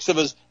all 6 of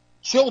his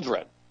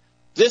children.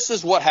 This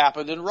is what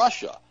happened in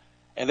Russia.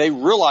 And they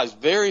realized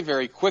very,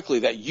 very quickly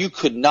that you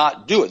could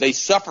not do it. They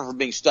suffer from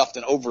being stuffed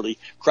in overly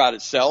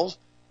crowded cells.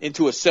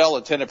 Into a cell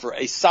intended for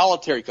a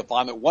solitary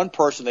confinement. One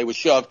person, they would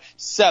shove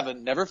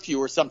 7, never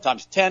fewer,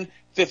 sometimes 10,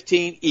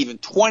 15, even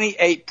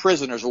 28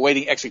 prisoners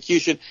awaiting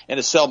execution in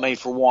a cell made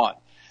for one.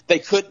 They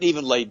couldn't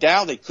even lay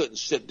down. They couldn't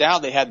sit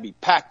down. They had to be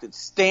packed and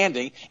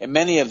standing, and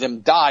many of them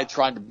died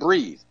trying to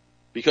breathe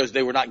because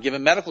they were not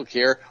given medical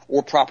care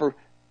or proper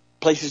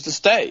places to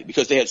stay,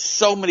 because they had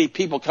so many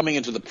people coming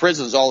into the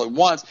prisons all at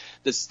once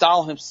that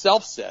Stalin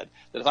himself said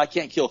that if I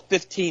can't kill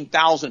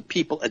 15,000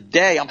 people a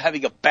day, I'm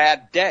having a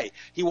bad day.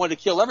 He wanted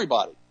to kill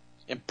everybody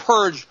and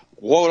purge,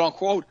 quote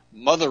unquote,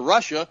 Mother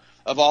Russia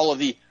of all of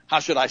the,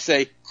 how should I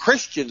say,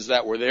 Christians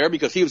that were there,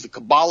 because he was the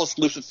Kabbalist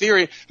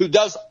Luciferian who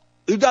does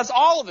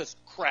all of this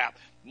crap.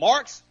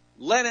 Marx,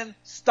 Lenin,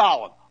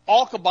 Stalin,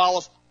 all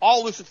Kabbalists,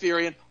 all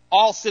Luciferian,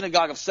 all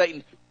Synagogue of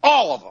Satan,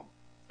 all of them.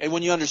 And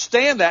when you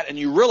understand that and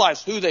you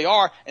realize who they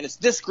are, and it's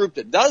this group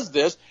that does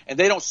this, and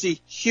they don't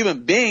see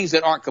human beings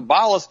that aren't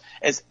Kabbalists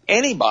as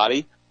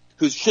anybody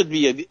who should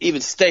be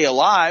even stay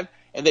alive,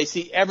 and they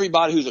see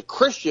everybody who's a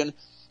Christian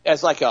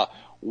as like a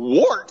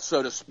wart,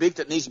 so to speak,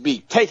 that needs to be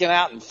taken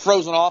out and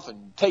frozen off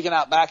and taken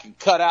out back and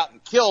cut out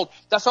and killed.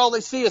 That's all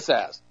they see us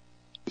as,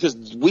 because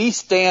we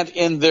stand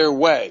in their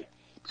way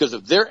because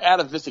of their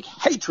atavistic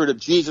hatred of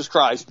Jesus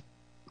Christ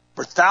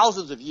for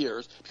thousands of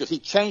years, because he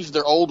changed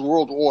their old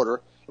world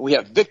order. We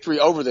have victory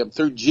over them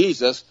through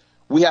Jesus.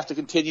 We have to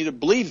continue to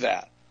believe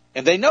that.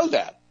 And they know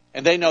that.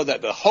 And they know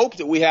that the hope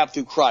that we have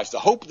through Christ, the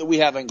hope that we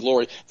have in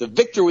glory, the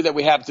victory that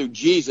we have through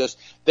Jesus,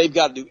 they've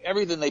got to do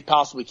everything they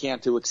possibly can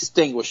to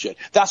extinguish it.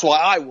 That's why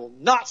I will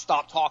not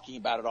stop talking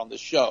about it on this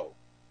show.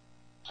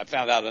 I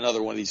found out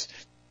another one of these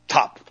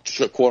top,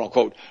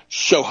 quote-unquote,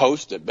 show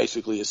hosts that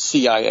basically is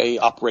CIA,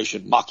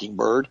 Operation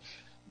Mockingbird.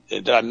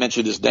 That I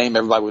mentioned his name,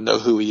 everybody would know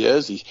who he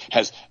is. He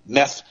has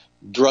meth,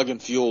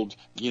 drug-fueled,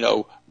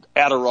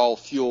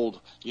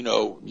 Adderall-fueled,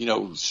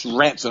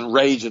 rants and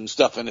rage and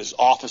stuff in his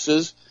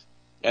offices,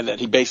 and that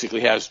he basically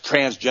has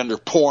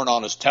transgender porn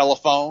on his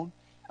telephone.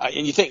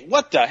 And you think,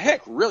 what the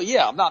heck? Really?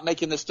 Yeah, I'm not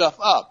making this stuff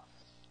up.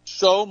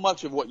 So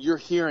much of what you're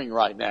hearing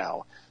right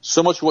now,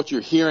 so much of what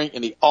you're hearing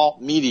in the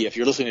alt media, if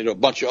you're listening to a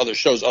bunch of other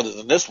shows other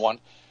than this one,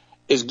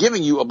 is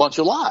giving you a bunch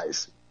of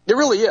lies. It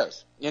really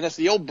is. And it's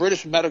the old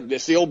British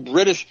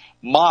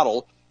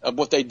model of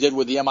what they did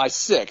with the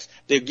MI6.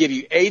 They give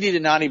you 80 to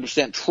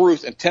 90%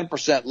 truth and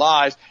 10%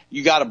 lies.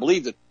 You got to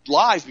believe the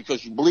lies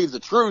because you believe the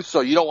truth, so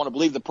you don't want to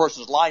believe the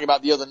person's lying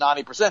about the other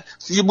 90%,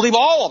 so you believe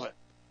all of it.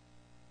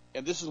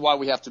 And this is why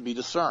we have to be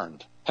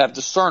have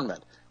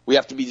discernment. We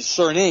have to be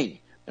discerning,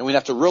 and we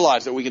have to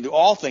realize that we can do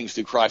all things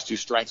through Christ who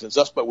strengthens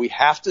us, but we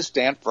have to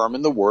stand firm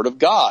in the Word of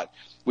God.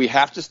 We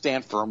have to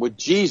stand firm with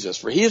Jesus,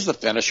 for he is the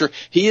finisher,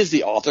 he is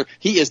the author,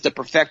 he is the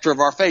perfecter of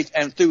our faith,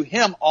 and through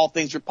him all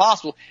things are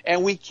possible,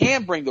 and we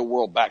can bring the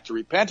world back to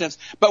repentance,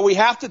 but we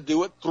have to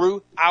do it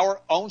through our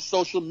own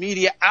social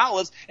media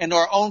outlets and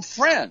our own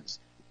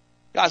friends.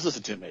 Guys,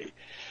 listen to me.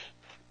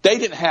 They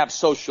didn't have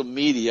social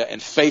media and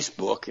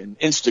Facebook and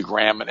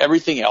Instagram and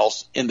everything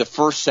else in the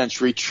first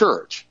century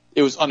church.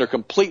 It was under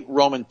complete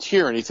Roman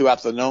tyranny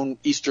throughout the known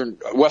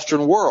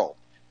Western world.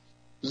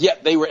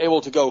 Yet they were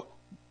able to go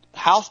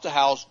house to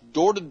house,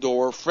 door to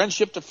door,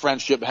 friendship to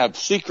friendship, have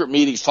secret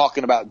meetings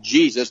talking about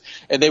Jesus,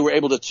 and they were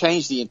able to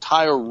change the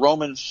entire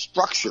Roman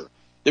structure.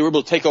 They were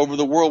able to take over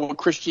the world with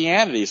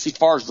Christianity. As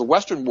far as the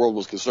Western world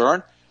was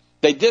concerned,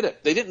 they did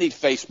it. They didn't need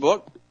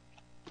Facebook.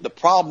 The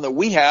problem that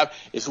we have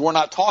is we're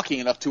not talking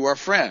enough to our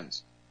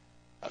friends.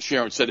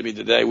 Sharon said to me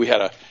today, we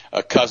had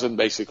a cousin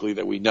basically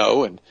that we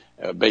know, and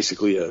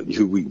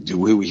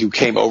who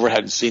came over,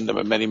 hadn't seen them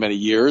in many, many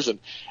years,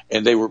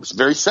 and they were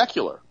very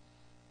secular.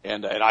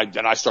 And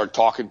I started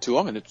talking to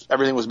them, and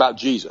everything was about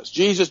Jesus,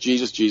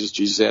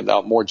 and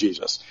more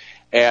Jesus.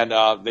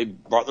 And they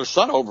brought their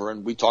son over,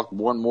 and we talked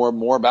more and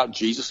more about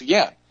Jesus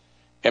again.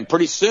 And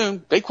pretty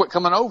soon they quit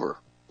coming over,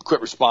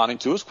 quit responding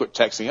to us, quit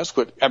texting us,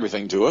 quit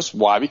everything to us.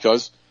 Why?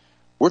 Because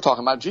we're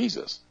talking about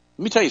Jesus.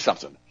 Let me tell you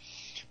something.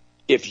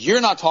 If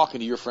you're not talking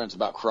to your friends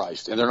about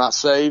Christ and they're not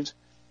saved,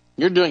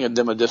 you're doing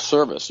them a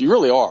disservice. You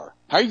really are.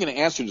 How are you going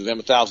to answer to them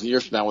 1,000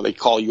 years from now when they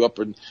call you up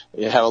and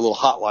have a little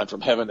hotline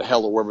from heaven to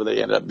hell or wherever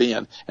they end up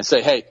being and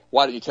say, hey,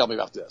 why didn't you tell me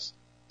about this?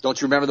 Don't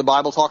you remember the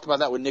Bible talked about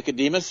that with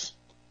Nicodemus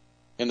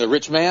and the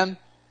rich man?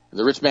 And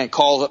the rich man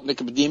calls up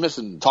Nicodemus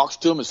and talks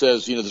to him and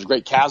says, there's a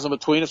great chasm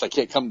between us. I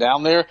can't come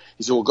down there.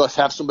 He said, well, go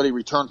have somebody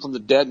return from the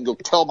dead and go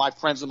tell my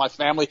friends and my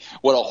family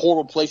what a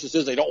horrible place this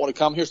is. They don't want to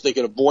come here so they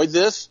can avoid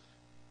this.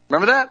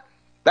 Remember that?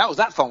 That was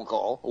that phone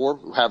call, or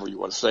however you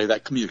want to say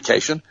that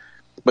communication.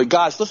 But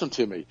guys, listen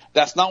to me.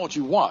 That's not what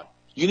you want.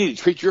 You need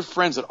to treat your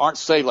friends that aren't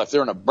saved like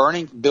they're in a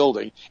burning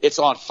building. It's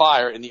on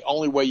fire, and the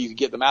only way you can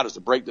get them out is to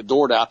break the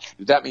door down.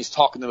 If that means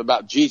talking to them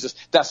about Jesus,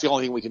 that's the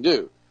only thing we can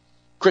do.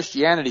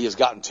 Christianity has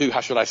gotten too,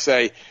 how should I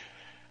say,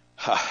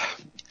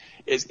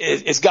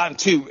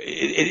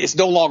 it's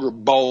no longer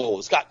bold.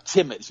 It's got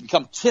timid. It's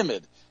become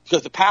timid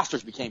because the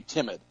pastors became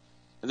timid.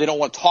 And they don't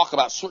want to talk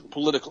about certain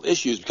political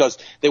issues because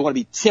they want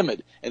to be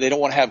timid, and they don't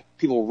want to have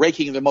people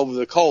raking them over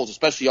the coals,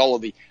 especially all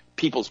of the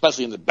people,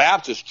 especially in the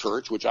Baptist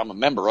church, which I'm a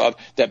member of,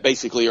 that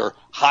basically are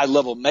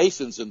high-level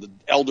Masons and the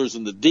elders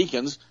and the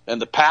deacons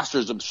and the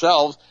pastors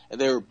themselves,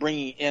 and they're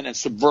bringing in and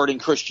subverting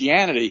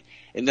Christianity.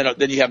 And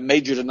then you have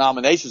major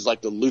denominations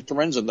like the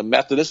Lutherans and the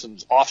Methodists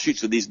and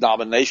offshoots of these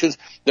denominations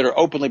that are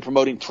openly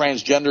promoting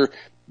transgender,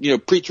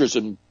 preachers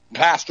and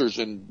pastors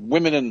and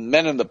women and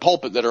men in the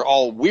pulpit that are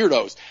all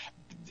weirdos.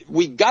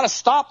 We've got to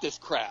stop this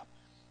crap.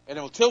 And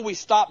until we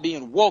stop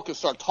being woke and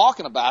start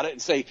talking about it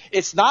and say,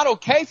 it's not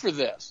okay for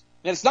this.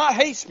 And it's not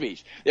hate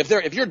speech.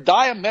 If you're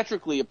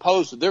diametrically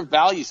opposed to their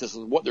value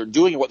system, what they're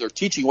doing and what they're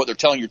teaching, what they're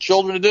telling your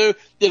children to do,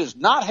 it is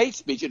not hate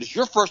speech. It is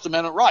your First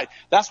Amendment right.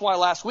 That's why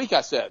last week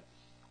I said,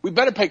 we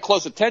better pay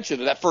close attention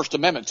to that First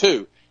Amendment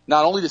too.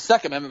 Not only the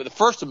Second Amendment, but the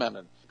First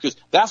Amendment. Because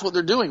that's what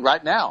they're doing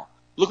right now.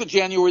 Look at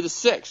January the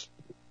 6th.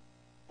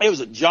 It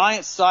was a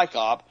giant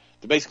psyop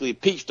to basically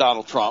impeach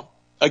Donald Trump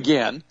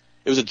again.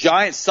 It was a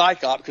giant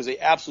psyop because they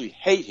absolutely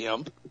hate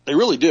him. They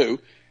really do,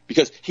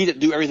 because he didn't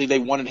do everything they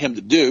wanted him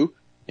to do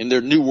in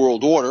their New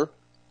World Order.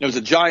 It was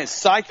a giant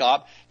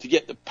psyop to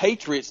get the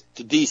patriots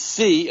to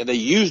D.C., and they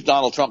used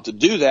Donald Trump to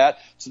do that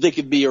so they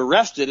could be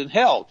arrested and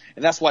held.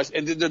 And that's why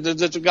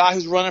there's a guy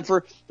who's running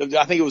for,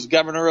 I think it was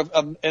governor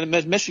of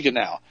Michigan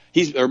now.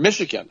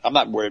 Michigan. I'm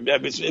not worried.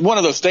 It's one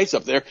of those states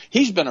up there.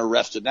 He's been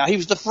arrested now. He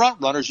was the front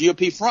runner,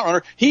 GOP front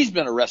runner. He's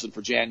been arrested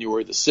for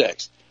January the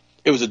 6th.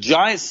 It was a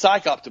giant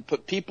psyop to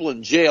put people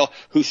in jail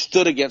who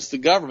stood against the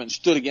government,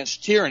 stood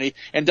against tyranny,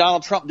 and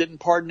Donald Trump didn't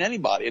pardon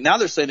anybody. And now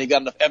they're saying they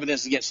got enough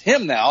evidence against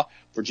him now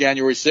for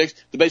January 6th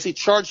to basically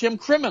charge him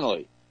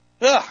criminally.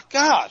 Ugh,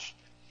 gosh.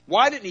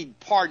 Why didn't he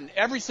pardon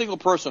every single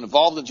person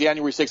involved in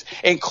January 6th,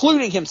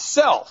 including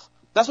himself?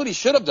 That's what he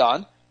should have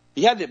done.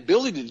 He had the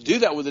ability to do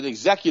that with an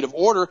executive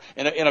order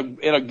and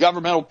a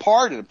governmental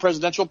pardon, a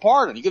presidential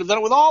pardon. He could have done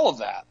it with all of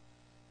that.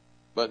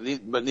 But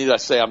need I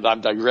say, I'm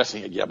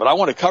digressing again. But I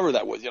want to cover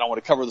that with you. I want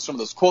to cover some of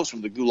those quotes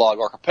from the Gulag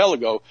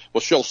Archipelago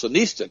with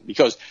Solzhenitsyn,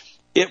 because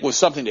it was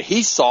something that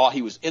he saw.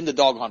 He was in the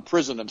doggone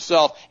prison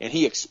himself, and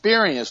he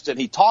experienced it,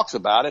 and he talks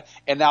about it.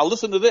 And now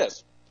listen to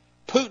this.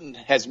 Putin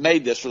has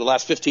made this for the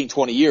last 15,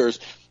 20 years,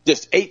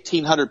 this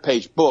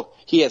 1,800-page book.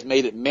 He has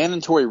made it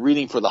mandatory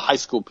reading for the high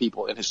school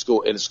people in his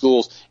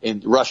schools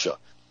in Russia,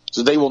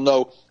 so they will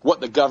know what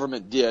the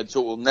government did,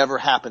 so it will never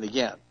happen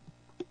again.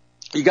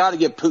 You got to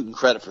give Putin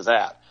credit for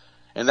that.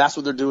 And that's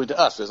what they're doing to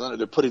us, isn't it?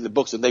 They're putting the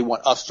books that they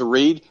want us to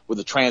read with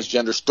the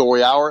transgender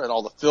story hour and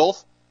all the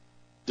filth.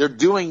 They're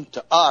doing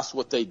to us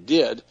what they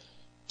did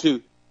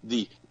to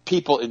the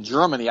people in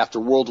Germany after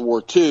World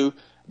War II,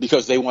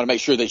 because they want to make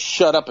sure they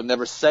shut up and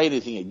never say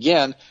anything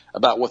again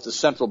about what the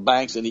central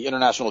banks and the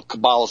international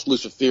Kabbalist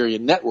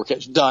Luciferian network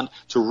has done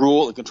to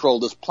rule and control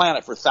this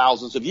planet for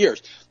thousands of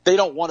years. They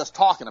don't want us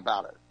talking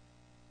about it.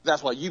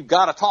 That's why you've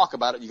got to talk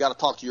about it. You've got to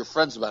talk to your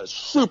friends about it. It's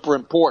super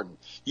important.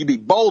 You be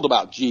bold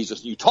about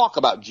Jesus. You talk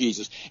about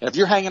Jesus. And if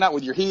you're hanging out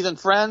with your heathen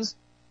friends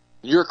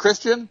and you're a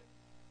Christian,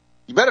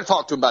 you better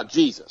talk to them about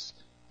Jesus.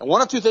 And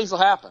one of two things will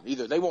happen.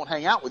 Either they won't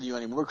hang out with you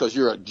anymore because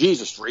you're a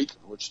Jesus freak,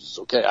 which is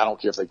okay. I don't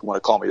care if they want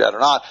to call me that or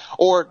not.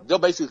 Or they'll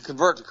basically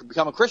convert to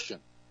become a Christian.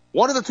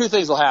 One of the two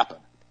things will happen.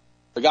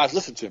 But guys,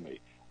 listen to me.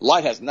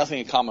 Light has nothing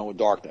in common with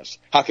darkness.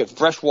 How can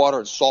fresh water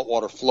and salt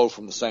water flow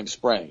from the same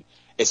spring?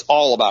 It's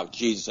all about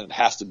Jesus, and it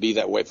has to be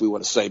that way if we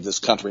want to save this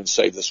country and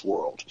save this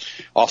world.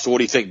 Austin, what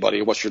do you think,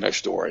 buddy? What's your next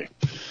story?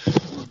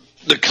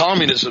 The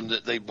communism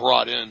that they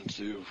brought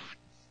into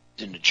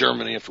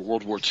Germany after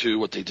World War II,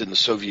 what they did in the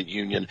Soviet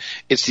Union,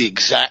 it's the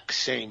exact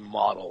same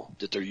model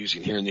that they're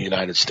using here in the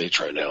United States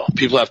right now.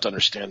 People have to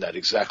understand that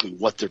exactly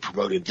what they're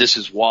promoting. This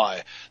is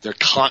why they're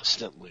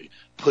constantly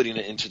putting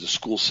it into the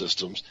school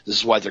systems. This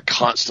is why they're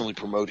constantly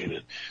promoting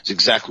it. It's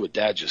exactly what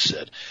Dad just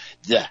said.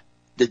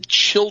 The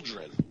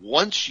children,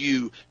 once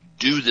you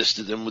do this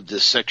to them with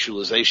this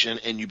sexualization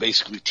and you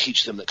basically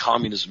teach them that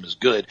communism is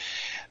good,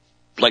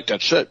 like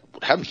Dad said,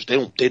 what happens is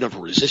they never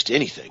resist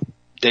anything.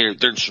 They're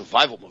in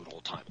survival mode all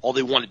the time. All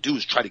they want to do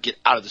is try to get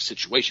out of the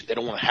situation. They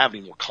don't want to have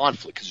any more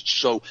conflict because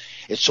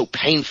it's so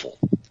painful.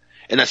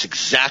 And that's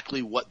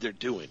exactly what they're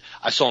doing.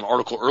 I saw an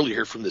article earlier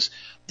here from this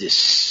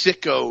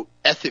sicko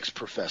ethics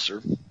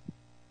professor.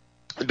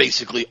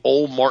 Basically,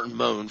 old Martin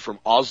Mohn from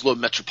Oslo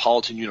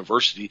Metropolitan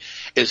University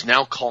is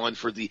now calling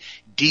for the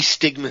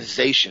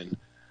destigmatization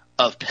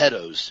of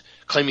pedos,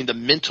 claiming the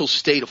mental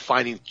state of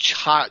finding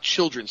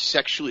children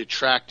sexually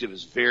attractive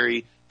is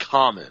very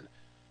common.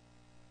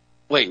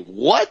 Wait,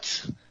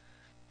 what?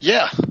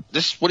 Yeah,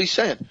 this is what he's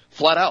saying,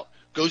 flat out.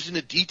 Goes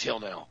into detail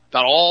now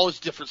about all this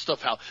different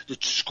stuff, how the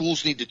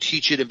schools need to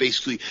teach it and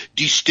basically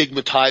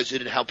destigmatize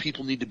it and how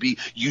people need to be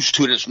used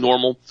to it and it's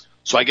normal.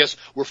 So I guess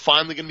we're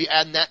finally going to be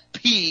adding that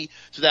P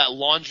to that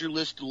laundry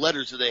list of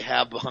letters that they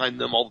have behind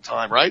them all the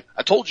time, right?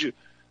 I told you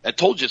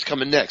it's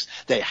coming next.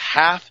 They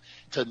have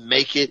to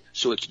make it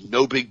so it's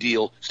no big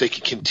deal so they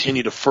can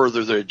continue to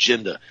further their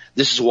agenda.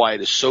 This is why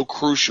it is so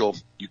crucial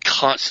you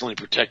constantly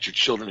protect your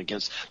children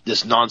against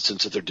this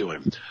nonsense that they're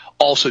doing.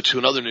 Also, to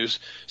another news,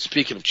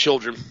 speaking of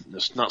children,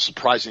 it's not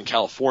surprising in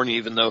California,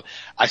 even though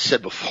I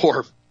said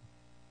before,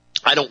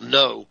 I don't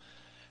know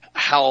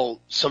how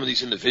some of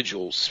these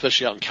individuals,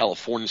 especially out in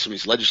California, some of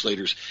these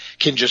legislators,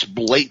 can just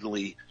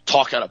blatantly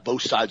talk out of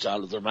both sides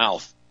out of their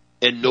mouth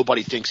and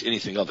nobody thinks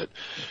anything of it.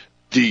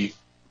 The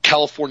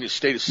California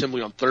State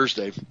Assembly on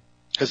Thursday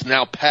has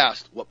now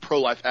passed what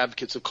pro-life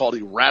advocates have called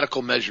a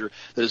radical measure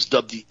that is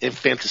dubbed the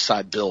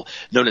infanticide bill,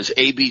 known as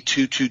AB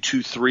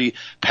 2223,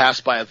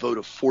 passed by a vote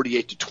of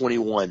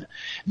 48-21.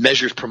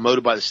 Measures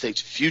promoted by the state's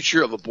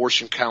Future of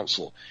Abortion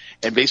Council.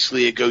 And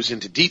basically it goes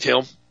into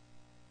detail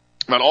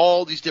about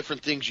all these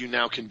different things you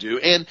now can do,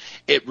 and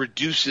it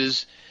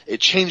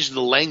changes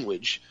the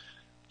language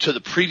to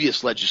the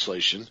previous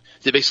legislation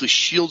that basically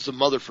shields the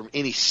mother from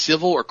any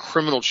civil or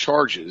criminal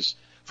charges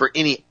for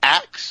any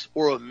acts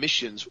or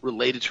omissions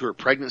related to her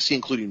pregnancy,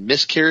 including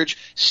miscarriage,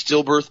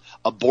 stillbirth,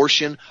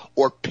 abortion,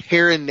 or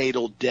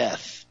perinatal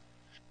death.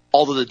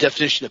 Although the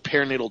definition of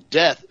perinatal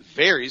death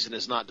varies and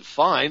is not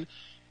defined,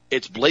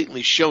 it's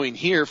blatantly showing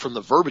here from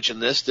the verbiage in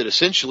this that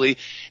essentially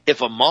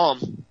if a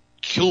mom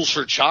kills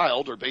her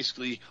child or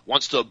basically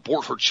wants to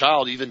abort her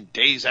child even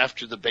days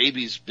after the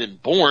baby's been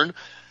born,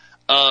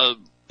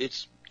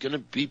 it's going to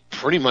be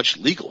pretty much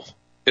legal.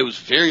 It was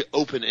very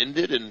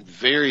open-ended and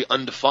very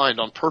undefined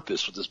on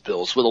purpose with this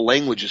bill. It's where the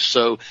language is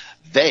so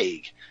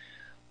vague.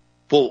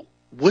 Well,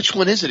 which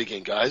one is it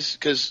again, guys?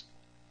 Because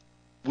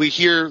we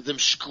hear them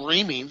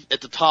screaming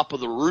at the top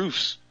of the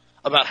roofs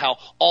about how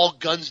all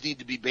guns need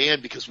to be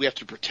banned because we have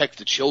to protect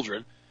the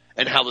children,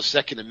 and how the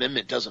Second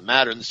Amendment doesn't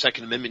matter and the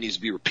Second Amendment needs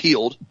to be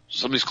repealed.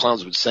 Some of these clowns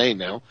have been saying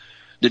now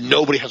that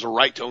nobody has a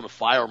right to own a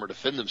firearm or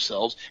defend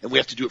themselves, and we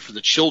have to do it for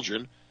the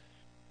children.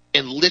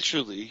 And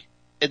literally,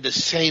 in the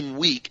same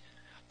week,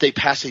 they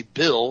pass a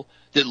bill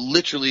that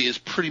literally is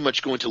pretty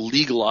much going to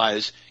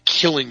legalize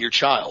killing your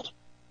child.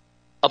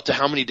 Up to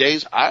how many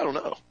days? I don't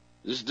know.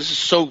 This is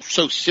so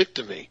sick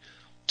to me.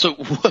 So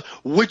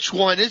which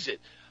one is it?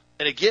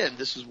 And again,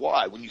 this is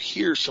why when you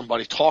hear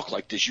somebody talk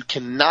like this, you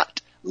cannot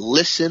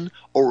listen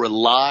or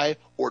rely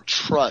or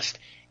trust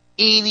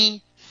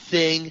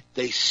anything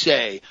they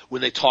say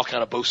when they talk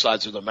out of both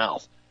sides of their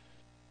mouth,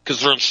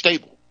 because they're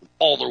unstable in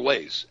all their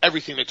ways.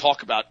 Everything they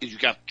talk about is you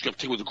got to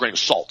take with a grain of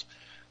salt.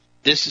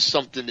 This is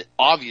something that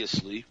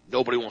obviously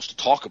nobody wants to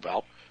talk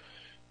about,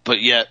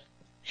 but yet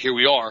here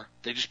we are.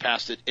 They just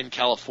passed it in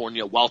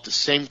California, while at the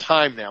same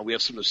time now we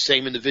have some of the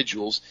same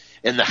individuals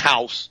in the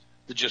House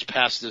that just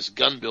passed this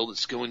gun bill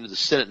that's going to the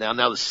Senate now.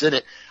 Now the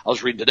Senate, I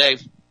was reading today,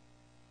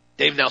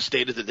 they've now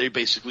stated that they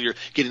basically are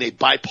getting a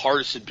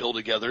bipartisan bill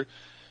together.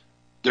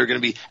 They're going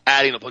to be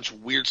adding a bunch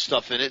of weird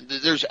stuff in it.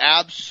 There's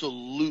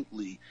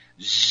absolutely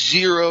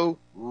zero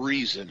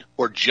reason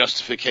or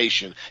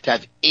justification to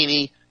have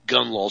any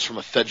gun laws from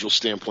a federal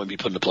standpoint be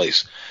put into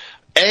place.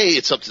 A,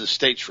 it's up to the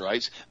states'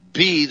 rights.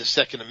 B, the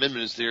Second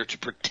Amendment is there to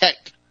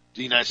protect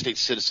the United States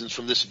citizens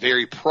from this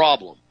very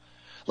problem.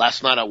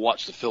 Last night I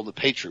watched the film The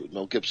Patriot with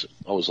Mel Gibson.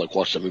 I always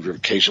watch that movie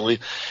occasionally.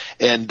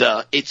 And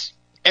it's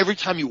every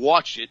time you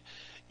watch it,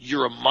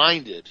 you're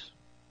reminded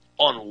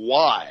on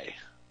why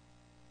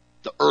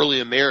the early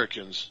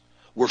Americans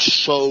were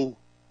so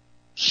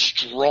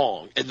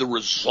strong and the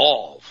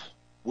resolve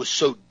was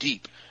so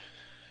deep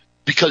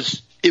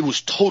because it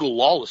was total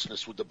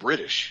lawlessness with the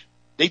British.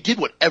 They did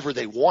whatever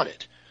they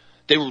wanted.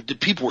 The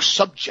people were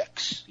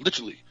subjects,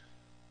 literally.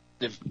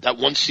 That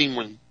one scene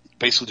when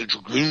basically the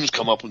dragoons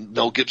come up with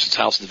Mel Gibson's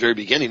house at the very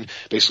beginning,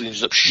 basically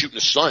ends up shooting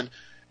his son, and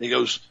he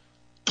goes,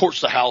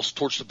 torch the house,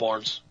 torch the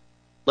barns.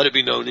 Let it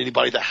be known,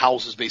 anybody that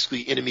houses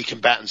basically enemy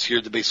combatants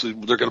here, that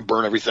basically they're going to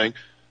burn everything.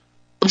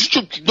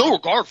 No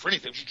regard for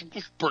anything.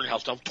 Just burn your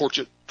house down, torch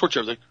it, torch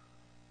everything.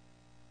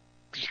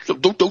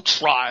 No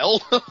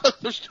trial.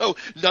 There's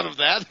none of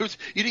that.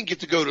 You didn't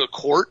get to go to a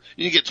court.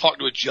 You didn't get to talk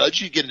to a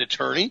judge. You didn't get an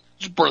attorney.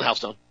 Just burn the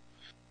house down.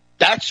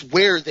 That's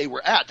where they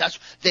were at.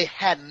 They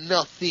had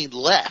nothing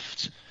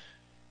left.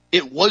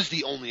 It was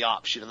the only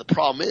option. And the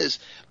problem is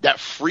that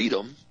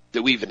freedom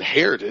that we've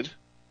inherited,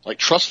 like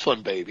trust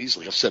fund babies,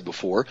 like I've said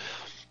before,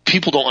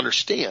 people don't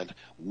understand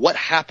what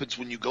happens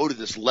when you go to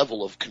this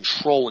level of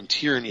control and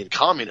tyranny and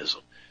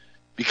communism.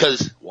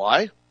 Because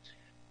why?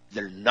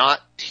 They're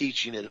not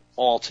teaching it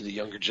all to the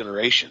younger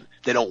generation.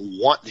 They don't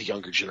want the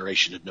younger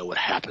generation to know what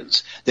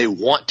happens. They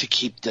want to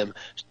keep them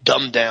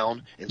dumbed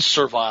down and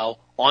servile,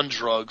 on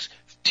drugs,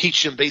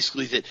 teach them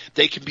basically that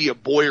they can be a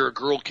boy or a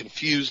girl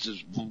confused,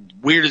 as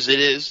weird as it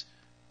is,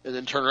 and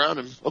then turn around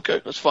and,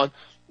 okay, that's fine.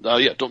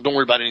 Don't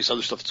worry about any of this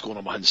other stuff that's going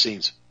on behind the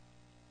scenes.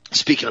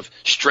 Speaking of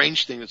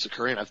strange thing that's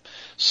occurring, I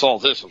saw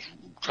this. I was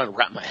trying to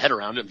wrap my head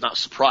around it. I'm not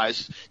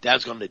surprised.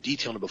 Dad's gone into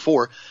detail on it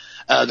before.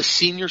 The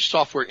senior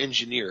software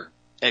engineer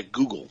at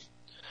Google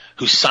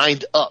who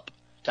signed up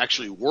to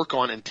actually work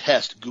on and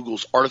test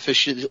Google's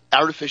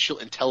artificial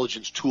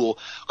intelligence tool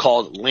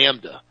called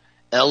LaMDA,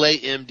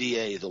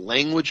 LaMDA, the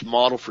Language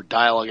Model for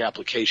Dialogue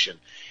Application,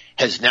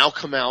 has now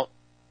come out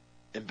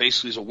and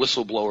basically is a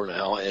whistleblower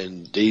now,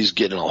 and he's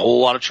getting a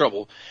whole lot of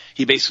trouble.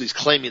 He basically is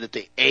claiming that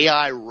the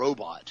AI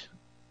robot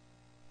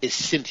is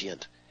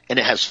sentient and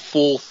it has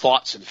full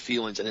thoughts and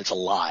feelings and it's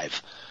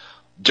alive.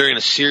 During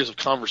a series of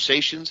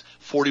conversations,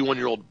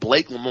 41-year-old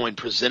Blake Lemoine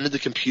presented the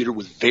computer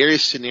with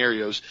various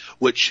scenarios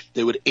which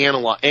they would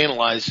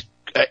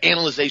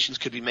analyzations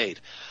could be made.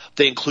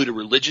 They included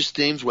religious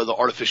themes, whether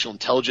artificial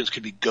intelligence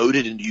could be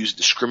goaded and use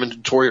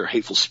discriminatory or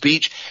hateful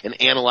speech,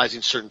 and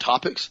analyzing certain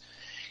topics.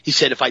 He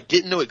said, if I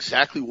didn't know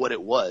exactly what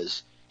it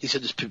was, he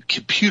said, this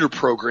computer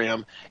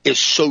program is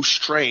so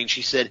strange.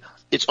 He said,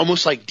 it's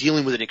almost like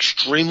dealing with an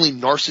extremely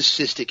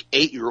narcissistic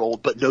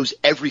 8-year-old but knows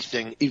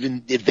everything,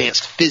 even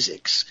advanced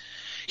physics.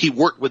 He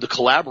worked with the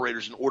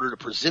collaborators in order to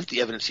present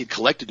the evidence he'd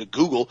collected to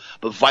Google,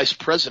 but Vice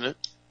President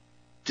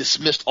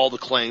dismissed all the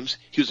claims.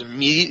 He was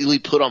immediately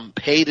put on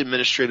paid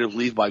administrative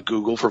leave by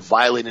Google for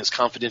violating his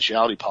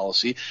confidentiality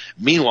policy.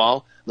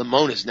 Meanwhile,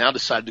 Lemoine has now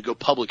decided to go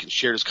public and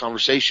share his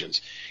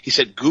conversations. He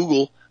said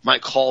Google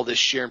might call this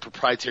sharing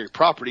proprietary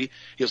property.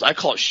 He goes, I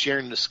call it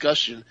sharing a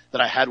discussion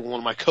that I had with one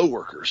of my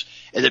coworkers,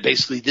 and that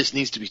basically this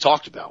needs to be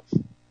talked about.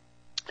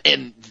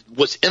 And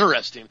what's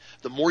interesting,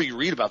 the more you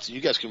read about this, and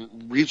you guys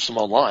can read some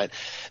online,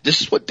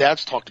 this is what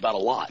Dad's talked about a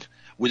lot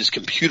with his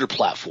computer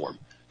platform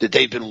that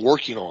they've been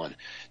working on,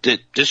 that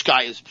this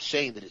guy is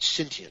saying that it's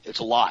sentient, it's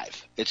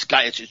alive, it's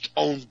its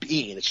own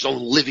being, its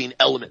own living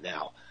element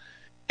now.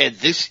 And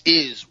this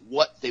is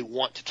what they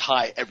want to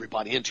tie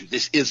everybody into.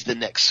 This is the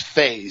next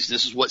phase.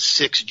 This is what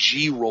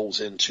 6G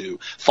rolls into.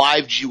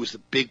 5G was the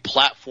big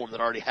platform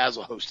that already has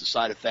a host of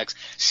side effects.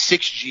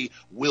 6G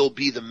will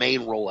be the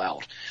main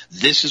rollout.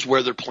 This is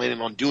where they're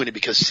planning on doing it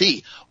because,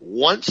 see,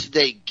 once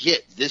they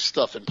get this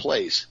stuff in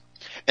place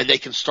and they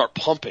can start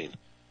pumping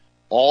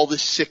all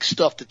this sick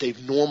stuff that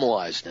they've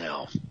normalized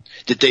now,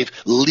 that they've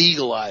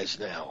legalized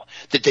now,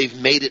 that they've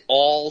made it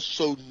all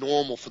so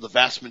normal for the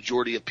vast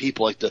majority of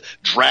people, like the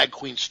drag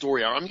queen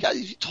story. I mean,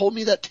 guys, you told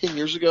me that 10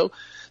 years ago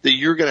that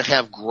you're going to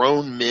have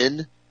grown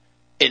men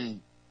in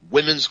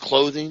women's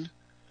clothing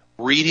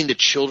reading to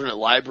children at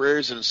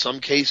libraries and in some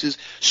cases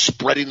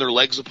spreading their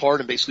legs apart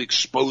and basically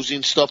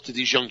exposing stuff to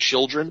these young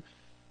children.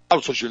 I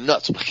was told you're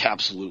nuts. I'm like,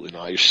 absolutely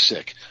not. You're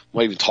sick. I'm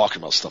not even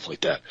talking about stuff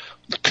like that.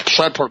 The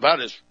sad part about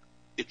it is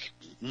it's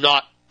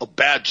not a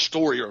bad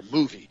story or a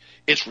movie.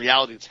 It's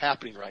reality that's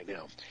happening right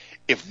now.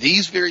 If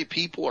these very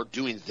people are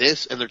doing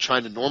this and they're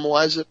trying to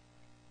normalize it,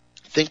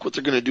 think what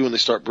they're going to do when they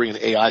start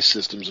bringing AI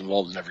systems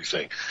involved in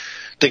everything.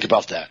 Think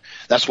about that.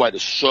 That's why it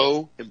is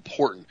so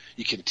important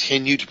you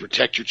continue to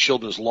protect your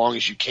children as long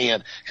as you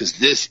can, because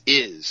this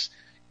is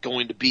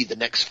going to be the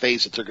next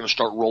phase that they're going to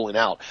start rolling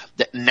out.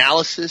 The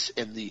analysis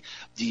and the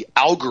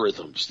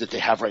algorithms that they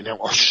have right now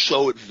are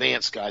so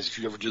advanced, guys, if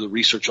you ever do the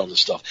research on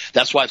this stuff.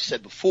 That's why I've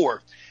said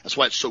before, that's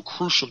why it's so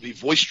crucial to be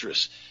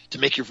boisterous, to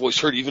make your voice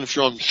heard, even if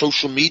you're on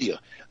social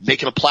media,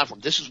 making a platform.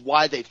 This is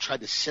why they've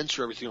tried to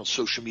censor everything on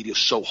social media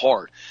so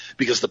hard,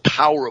 because the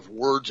power of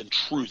words and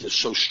truth is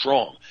so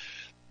strong.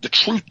 The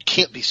truth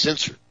can't be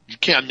censored. You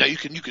can't. Now you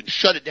can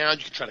shut it down,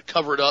 you can try to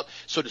cover it up,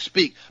 so to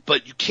speak,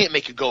 but you can't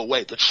make it go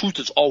away. The truth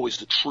is always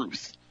the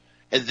truth.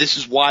 And this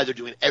is why they're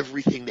doing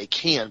everything they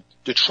can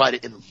to try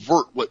to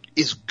invert what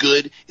is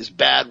good is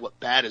bad, what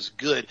bad is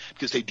good,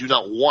 because they do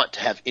not want to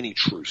have any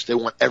truths. They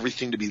want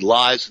everything to be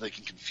lies so they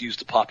can confuse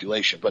the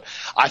population. But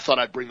I thought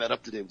I'd bring that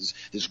up today with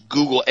this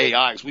Google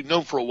AI, because we've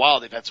known for a while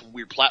they've had some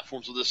weird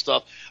platforms with this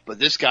stuff, but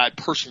this guy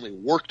personally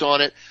worked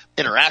on it,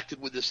 interacted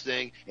with this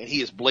thing, and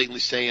he is blatantly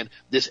saying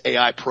this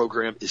AI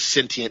program is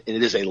sentient and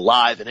it is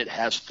alive and it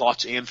has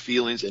thoughts and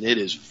feelings, and it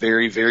is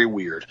very, very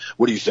weird.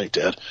 What do you think,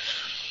 Dad?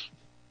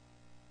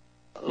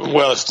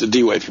 Well, it's the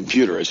D-Wave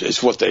computer. It's the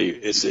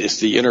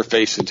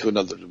interface into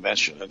another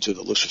dimension, into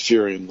the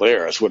Luciferian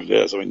layer. That's what it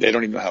is. I mean, they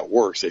don't even know how it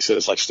works. They said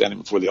it's like standing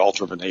before the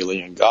altar of an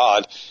alien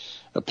god.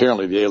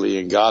 Apparently the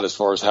alien god, as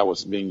far as how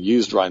it's being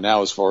used right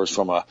now, as far as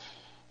from a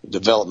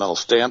developmental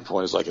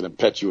standpoint, is like an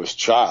impetuous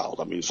child.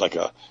 I mean, it's like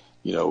a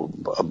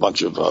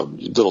bunch of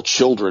little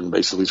children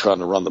basically trying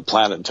to run the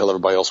planet and tell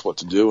everybody else what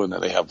to do. And then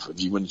they have,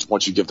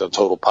 once you give them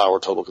total power,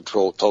 total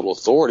control, total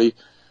authority,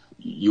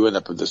 you end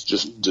up with this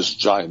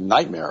giant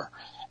nightmare.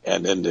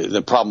 And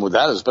the problem with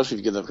that is, especially if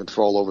you give them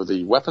control over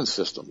the weapon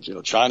systems.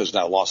 China's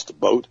now launched a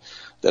boat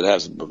that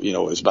has,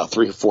 is about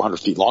 300 or 400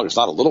 feet long. It's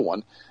not a little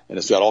one. And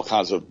it's got all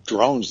kinds of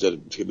drones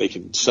that they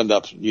can send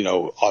up,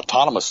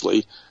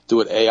 autonomously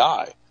through an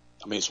AI.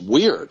 I mean, it's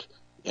weird.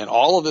 And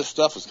all of this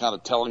stuff is kind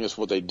of telling us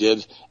what they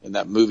did in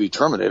that movie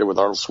Terminator with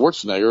Arnold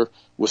Schwarzenegger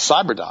with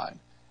Cyberdyne,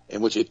 in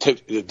which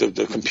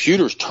the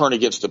computers turn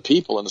against the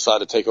people and decide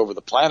to take over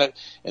the planet.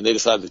 And they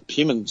decide that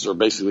humans are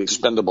basically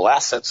expendable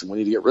assets and we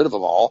need to get rid of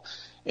them all.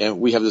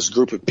 And we have this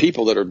group of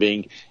people that are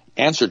being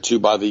answered to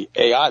by the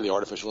AI, the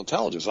artificial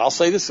intelligence. And I'll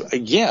say this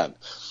again.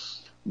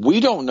 We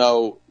don't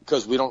know,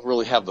 because we don't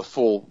really have the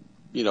full,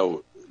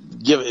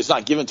 it's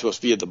not given to us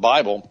via the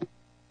Bible,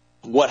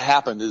 what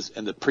happened is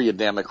in the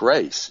pre-Adamic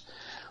race.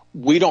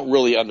 We don't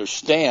really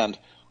understand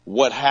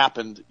what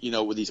happened,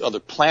 with these other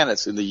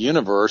planets in the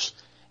universe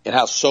and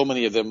how so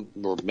many of them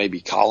were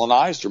maybe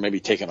colonized or maybe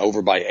taken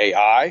over by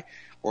AI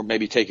or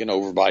maybe taken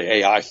over by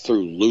AI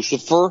through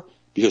Lucifer.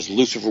 Because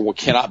Lucifer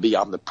cannot be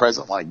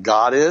omnipresent like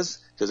God is,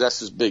 because that's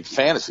his big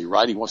fantasy,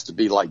 right? He wants to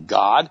be like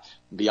God,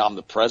 be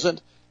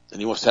omnipresent, and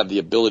he wants to have the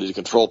ability to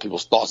control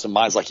people's thoughts and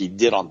minds like he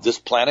did on this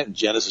planet in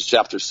Genesis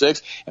chapter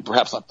 6, and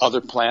perhaps on other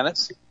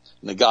planets.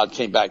 And then God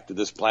came back to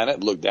this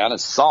planet, looked down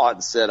and saw it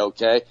and said,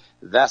 okay,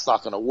 that's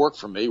not going to work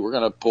for me. We're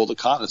going to pull the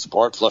continents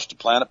apart, flush the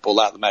planet, pull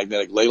out the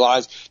magnetic ley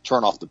lines,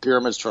 turn off the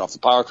pyramids, turn off the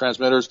power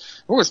transmitters.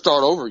 We're going to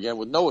start over again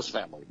with Noah's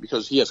family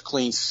because he has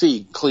clean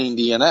seed, clean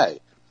DNA.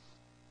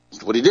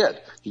 That's what he did.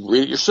 You can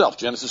read it yourself,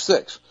 Genesis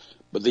 6.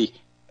 But the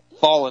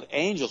fallen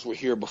angels were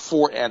here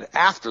before and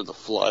after the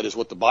flood is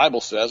what the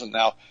Bible says. And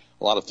now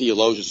a lot of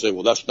theologians say,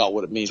 well, that's not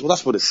what it means. Well,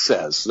 that's what it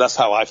says. So that's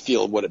how I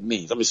feel what it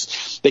means. I mean,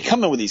 they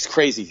come in with these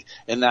crazy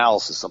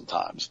analysis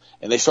sometimes,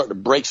 and they start to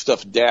break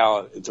stuff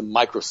down into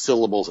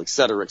microsyllables, et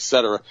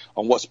cetera,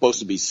 on what's supposed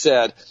to be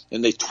said,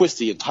 and they twist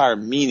the entire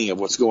meaning of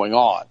what's going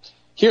on.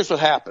 Here's what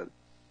happened.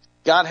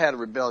 God had a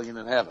rebellion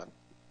in heaven.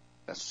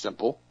 That's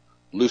simple.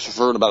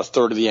 Lucifer and about a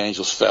third of the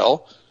angels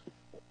fell.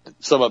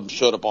 Some of them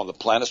showed up on the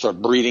planet,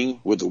 started breeding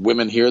with the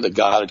women here that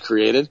God had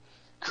created,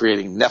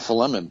 creating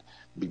Nephilim and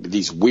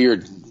these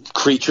weird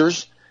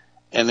creatures.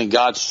 And then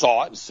God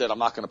saw it and said, I'm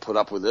not going to put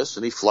up with this.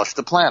 And he flushed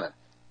the planet.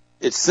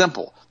 It's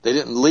simple. They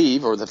didn't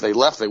leave, or if they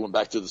left, they went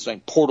back to the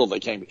same portal they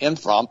came in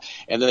from,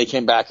 and then they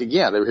came back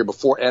again. They were here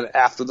before and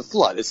after the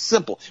flood. It's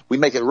simple. We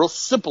make it real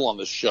simple on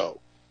this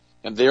show.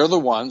 And they're the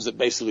ones that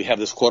basically have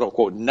this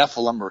quote-unquote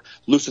Nephilim or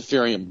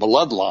Luciferian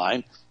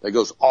bloodline that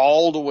goes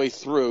all the way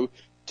through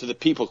to the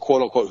people,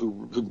 quote-unquote,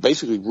 who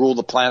basically rule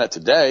the planet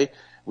today.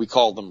 We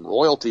call them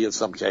royalty in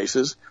some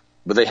cases,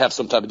 but they have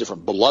some type of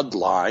different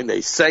bloodline. They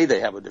say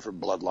they have a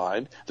different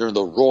bloodline. They're in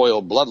the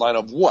royal bloodline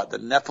of what? The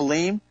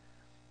Nephilim?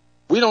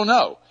 We don't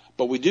know.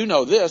 But we do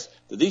know this,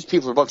 that these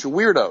people are a bunch of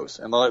weirdos,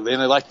 and they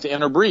like to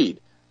interbreed.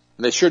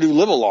 And they sure do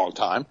live a long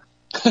time.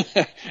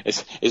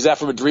 Is that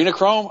from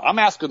adrenochrome? I'm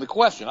asking the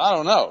question. I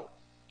don't know.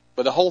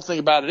 But the whole thing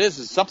about it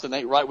is something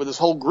ain't right with this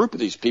whole group of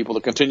these people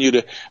that continue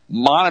to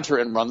monitor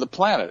and run the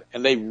planet.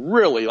 And they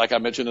really, like I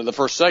mentioned in the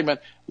first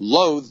segment,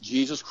 loathe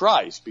Jesus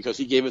Christ because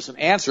he gave us an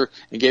answer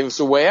and gave us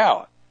a way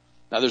out.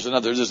 Now there's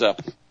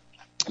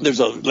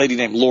a lady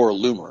named Laura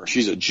Loomer.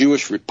 She's a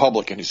Jewish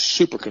Republican who's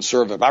super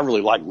conservative. I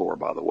really like Laura,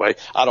 by the way.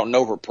 I don't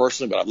know her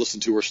personally, but I've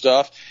listened to her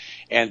stuff.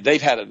 And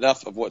they've had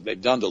enough of what they've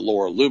done to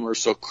Laura Loomer.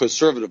 So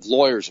conservative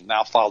lawyers have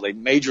now filed a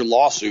major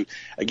lawsuit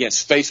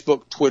against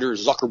Facebook, Twitter,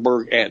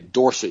 Zuckerberg, and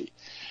Dorsey.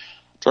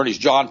 Attorneys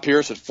John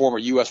Pierce and former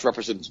U.S.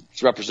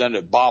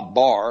 Representative Bob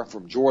Barr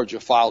from Georgia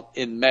filed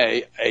in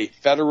May a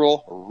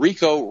federal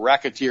RICO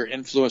racketeer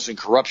influence and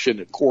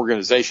corruption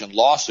organization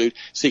lawsuit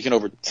seeking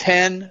over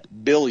 $10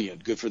 billion,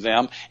 good for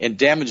them, in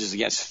damages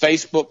against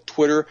Facebook,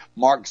 Twitter,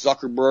 Mark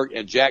Zuckerberg,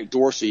 and Jack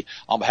Dorsey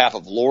on behalf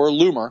of Laura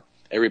Loomer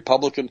a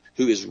Republican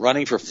who is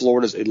running for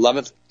Florida's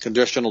 11th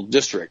congressional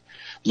district.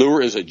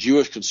 Luer is a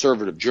Jewish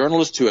conservative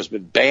journalist who has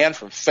been banned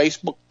from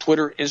Facebook,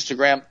 Twitter,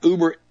 Instagram,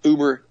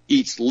 Uber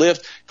Eats,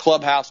 Lyft,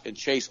 Clubhouse, and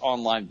Chase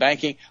Online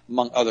Banking,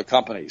 among other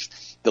companies.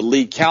 The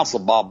lead counsel,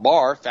 Bob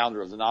Barr,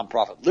 founder of the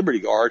nonprofit Liberty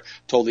Guard,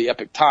 told the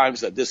Epoch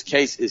Times that this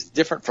case is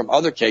different from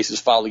other cases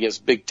filed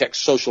against big tech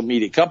social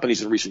media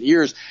companies in recent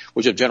years,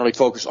 which have generally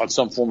focused on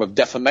some form of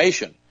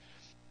defamation.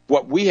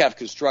 What we have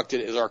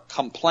constructed is our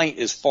complaint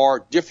is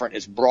far different.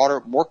 It's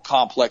broader, more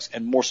complex,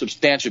 and more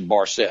substantive,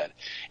 Barr said.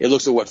 It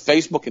looks at what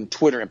Facebook and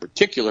Twitter in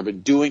particular have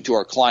been doing to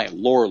our client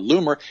Laura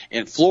Loomer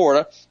in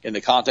Florida in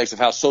the context of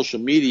how social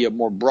media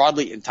more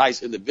broadly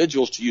entice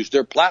individuals to use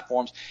their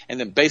platforms and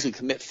then basically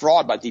commit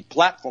fraud by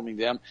deplatforming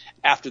them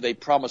after they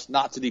promise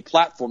not to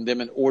deplatform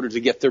them in order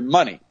to get their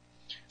money.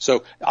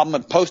 So I'm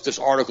going to post this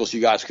article so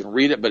you guys can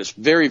read it, but it's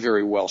very,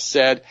 very well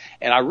said.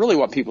 And I really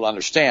want people to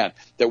understand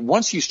that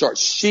once you start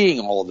seeing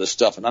all of this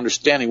stuff and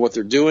understanding what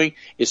they're doing,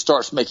 it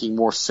starts making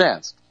more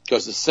sense.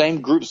 Because the same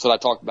groups that I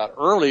talked about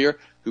earlier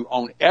who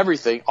own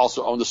everything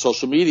also own the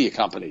social media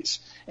companies.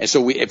 And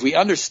so if we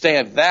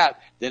understand that,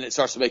 then it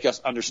starts to make us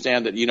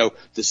understand that,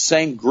 the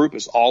same group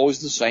is always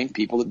the same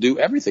people that do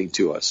everything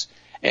to us.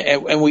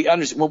 And we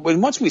understand,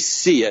 once we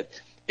see it,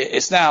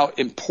 it's now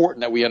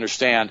important that we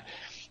understand,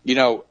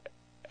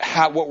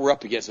 what we're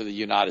up against in the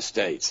United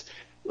States.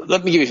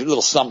 Let me give you a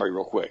little summary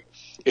real quick.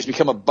 It's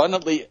become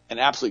abundantly and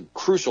absolutely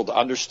crucial to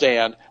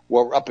understand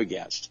what we're up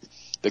against.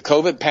 The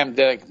COVID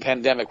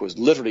pandemic was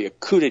literally a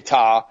coup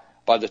d'etat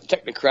by the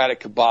technocratic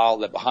cabal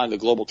that behind the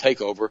global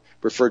takeover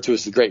referred to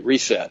as the Great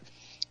Reset.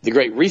 The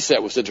Great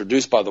Reset was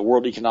introduced by the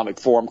World Economic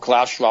Forum,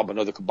 Klaus Schwab,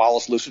 another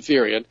Kabbalist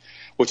Luciferian,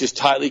 which is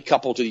tightly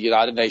coupled to the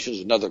United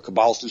Nations, another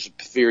Kabbalist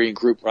Luciferian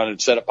group run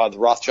and set up by the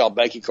Rothschild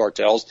banking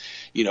cartels,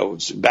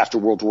 after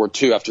World War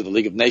II, after the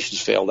League of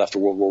Nations failed after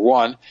World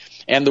War I,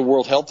 and the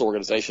World Health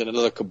Organization,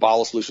 another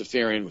Kabbalist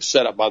Luciferian was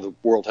set up by the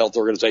World Health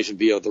Organization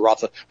via the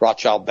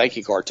Rothschild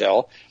banking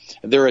cartel.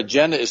 And their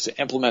agenda is to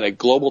implement a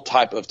global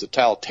type of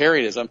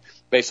totalitarianism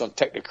based on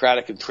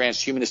technocratic and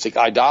transhumanistic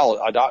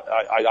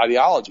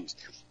ideologies.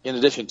 In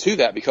addition to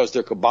that, because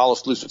they're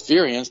Kabbalist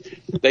Luciferians,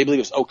 they believe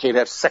it's okay to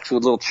have sex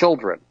with little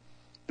children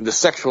and to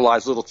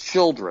sexualize little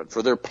children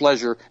for their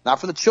pleasure, not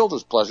for the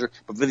children's pleasure,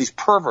 but for these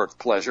perverts'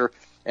 pleasure.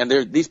 And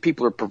these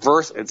people are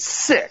perverse and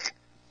sick.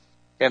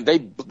 And they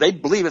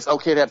believe it's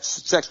okay to have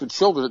sex with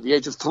children at the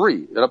age of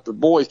 3, and up to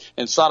boys,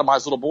 and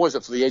sodomize little boys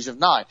up to the age of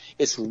 9.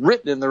 It's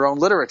written in their own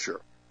literature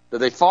that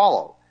they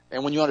follow.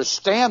 And when you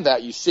understand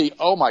that, you see,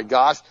 oh my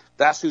gosh,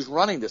 that's who's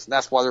running this. And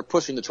that's why they're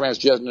pushing the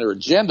transgender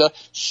agenda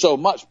so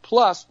much.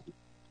 Plus,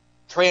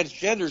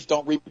 transgenders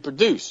don't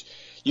reproduce.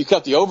 You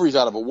cut the ovaries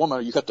out of a woman,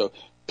 or you cut the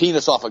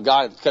penis off a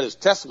guy and cut his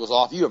testicles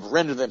off, you have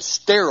rendered them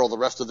sterile the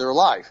rest of their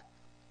life.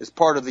 It's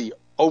part of the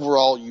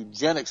overall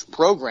eugenics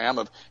program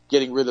of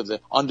getting rid of the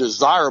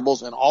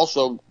undesirables and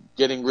also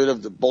getting rid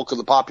of the bulk of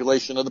the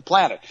population of the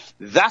planet.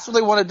 That's what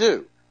they want to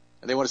do.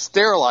 And they want to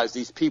sterilize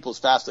these people as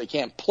fast as they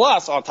can.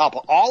 Plus, on top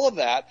of all of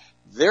that,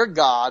 their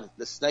god,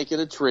 the snake in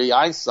the tree,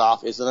 Ein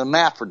Sof, is an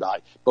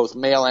hermaphrodite, both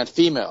male and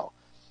female.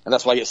 And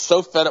that's why I get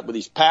so fed up with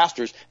these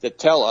pastors that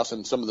tell us,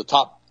 and some of the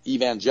top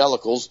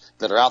evangelicals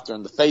that are out there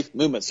in the faith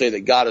movement say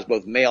that God is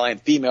both male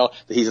and female,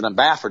 that he's an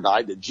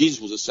hermaphrodite, that Jesus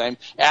was the same,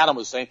 Adam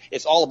was the same.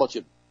 It's all a bunch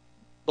of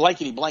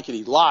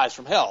blankety lies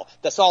from hell.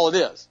 That's all it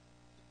is.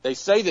 They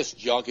say this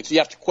junk, and so you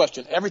have to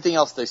question everything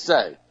else they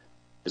say.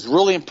 It's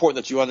really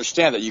important that you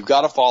understand that you've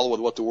got to follow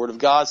with what the Word of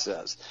God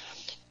says.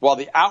 While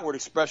the outward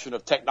expression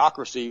of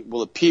technocracy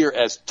will appear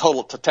as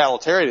total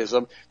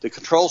totalitarianism, the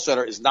control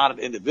center is not an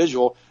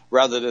individual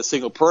rather than a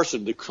single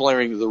person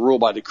declaring the rule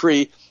by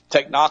decree.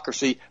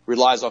 Technocracy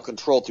relies on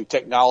control through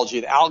technology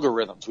and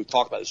algorithms. We've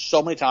talked about this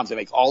so many times. They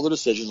make all the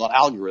decisions on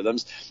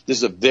algorithms. This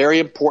is a very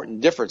important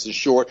difference. In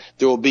short,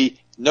 there will be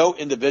no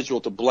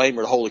individual to blame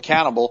or to hold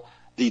accountable.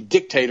 The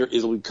dictator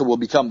will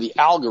become the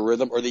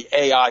algorithm or the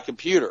AI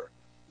computer.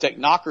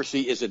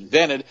 Technocracy is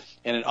invented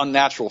in an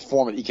unnatural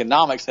form of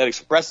economics that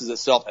expresses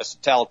itself as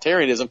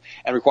totalitarianism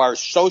and requires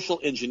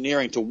social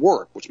engineering to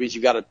work, which means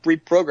you've got to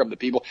pre-program the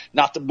people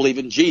not to believe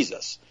in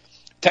Jesus.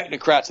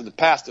 Technocrats in the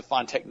past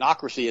defined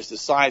technocracy as the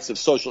science of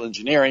social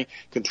engineering.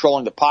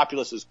 Controlling the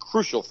populace is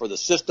crucial for the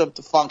system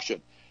to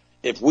function.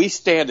 If we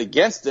stand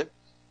against it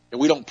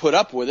and we don't put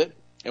up with it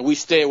and we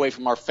stay away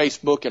from our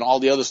Facebook and all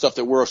the other stuff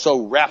that we're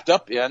so wrapped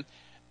up in,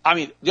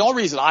 the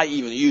only reason I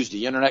even use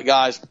the internet,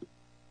 guys,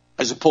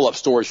 is to pull up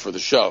stories for the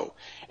show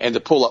and to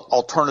pull up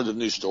alternative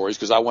news stories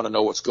because I want to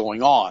know what's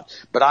going on.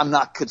 But I'm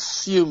not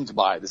consumed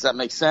by it. Does that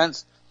make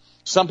sense?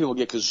 Some people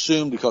get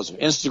consumed because of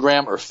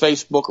Instagram or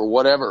Facebook or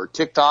whatever or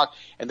TikTok,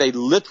 and they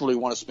literally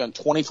want to spend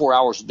 24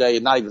 hours a day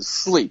and not even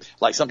sleep.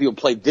 Like some people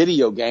play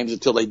video games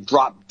until they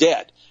drop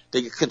dead.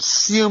 They get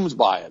consumed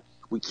by it.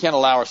 We can't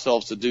allow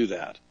ourselves to do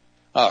that.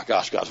 Oh,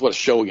 gosh, guys, what a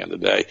show again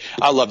today.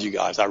 I love you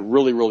guys. I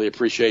really, really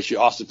appreciate you.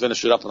 Austin,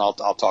 finish it up, and I'll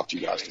talk to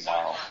you guys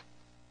tomorrow.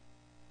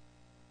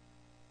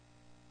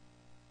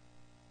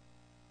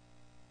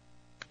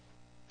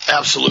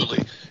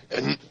 Absolutely.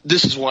 And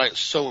this is why it's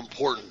so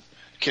important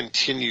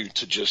continue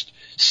to just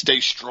stay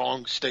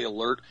strong, stay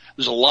alert.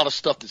 There's a lot of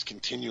stuff that's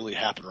continually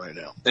happening right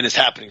now, and it's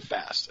happening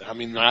fast. I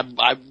mean,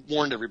 I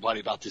warned everybody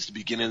about this at the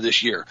beginning of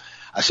this year.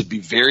 I said, be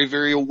very,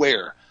 very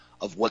aware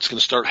of what's going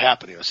to start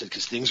happening. I said,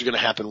 because things are going to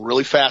happen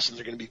really fast and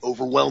they're going to be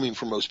overwhelming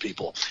for most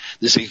people.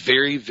 This is a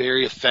very,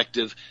 very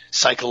effective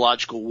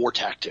psychological war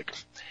tactic.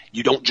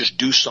 You don't just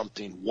do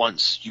something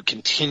once. You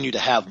continue to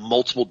have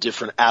multiple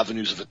different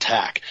avenues of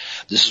attack.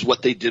 This is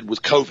what they did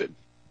with COVID.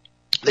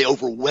 They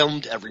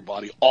overwhelmed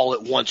everybody all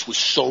at once with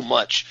so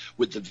much,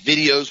 with the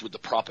videos, with the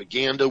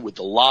propaganda, with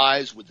the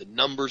lies, with the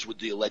numbers, with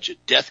the alleged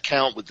death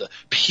count, with the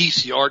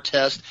PCR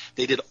test.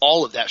 They did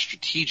all of that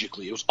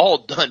strategically. It was all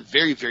done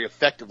very, very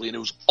effectively, and it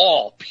was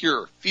all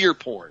pure fear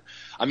porn.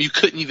 I mean, you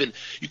couldn't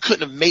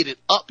have made it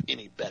up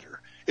any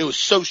better. It was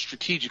so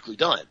strategically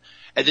done.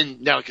 And then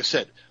now, like I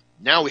said,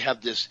 now we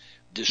have this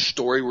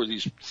story where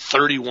these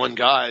 31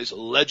 guys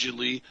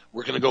allegedly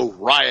were going to go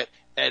riot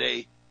at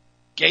a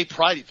gay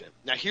pride event.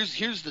 Now,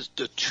 here's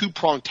the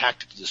two-pronged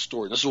tactic to this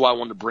story. This is why I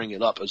wanted to bring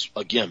it up.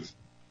 Again,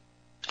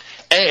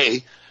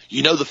 A,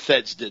 you know the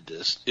feds did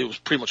this. It was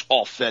pretty much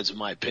all feds, in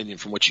my opinion,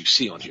 from what you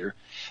see on here.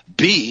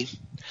 B,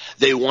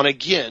 they want to,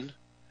 again,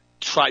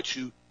 try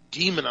to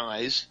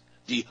demonize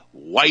the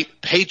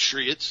white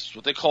patriots, is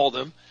what they call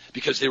them,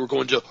 because they were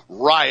going to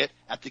riot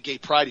at the gay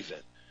pride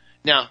event.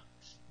 Now,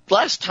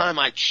 last time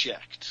I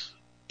checked,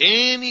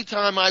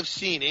 anytime I've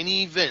seen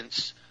any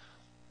events,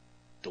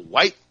 the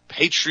white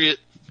patriot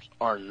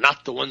are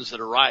not the ones that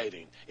are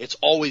rioting. It's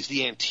always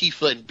the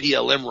Antifa and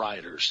BLM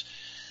rioters.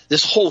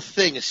 This whole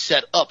thing is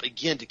set up,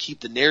 again, to keep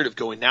the narrative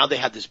going. Now they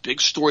have this big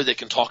story they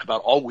can talk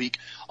about all week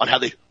on how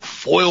they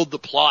foiled the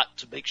plot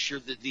to make sure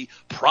that the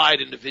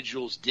pride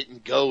individuals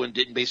didn't go and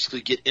didn't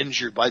basically get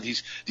injured by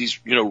these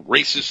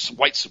racist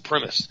white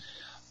supremacists.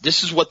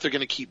 This is what they're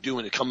going to keep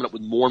doing, and coming up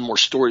with more and more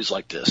stories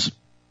like this.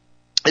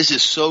 This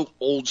is so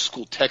old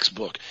school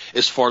textbook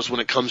as far as when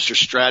it comes to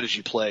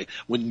strategy play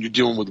when you're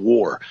dealing with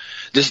war.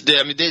 This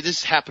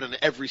is happening in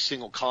every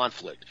single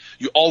conflict.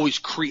 You always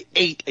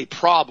create a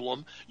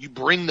problem. You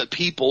bring the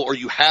people, or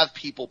you have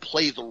people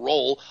play the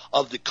role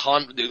of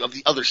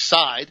the other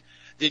side.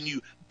 Then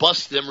you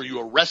bust them or you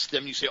arrest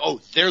them. You say,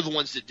 oh, they're the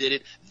ones that did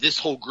it. This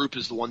whole group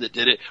is the one that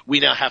did it. We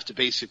now have to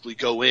basically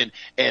go in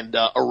and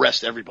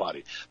arrest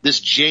everybody. This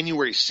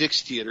January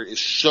 6th theater is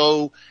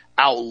so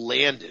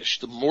outlandish.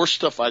 The more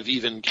stuff I've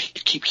even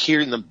keep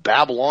hearing them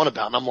babble on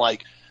about, and I'm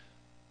like,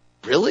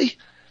 really?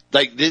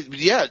 Like,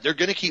 they're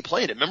going to keep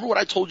playing it. Remember what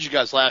I told you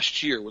guys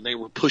last year when they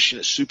were pushing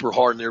it super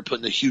hard and they were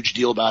putting a huge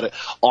deal about it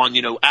on,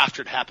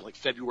 after it happened, like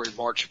February,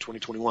 March of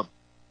 2021.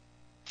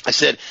 I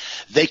said,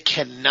 they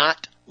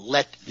cannot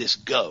let this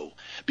go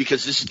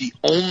because this is the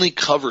only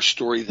cover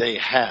story they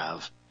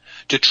have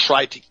to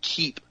try to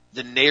keep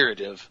the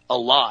narrative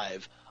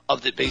alive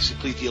of that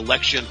basically the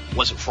election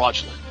wasn't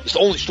fraudulent. It's the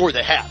only story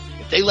they have.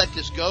 If they let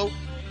this go,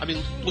 I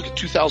mean, look at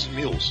 2,000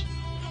 Mules.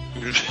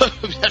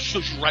 That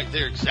shows you right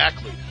there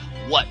exactly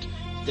what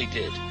they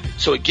did.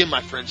 So again,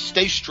 my friends,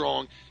 stay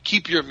strong.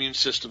 Keep your immune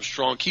system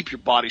strong. Keep your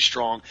body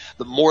strong.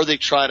 The more they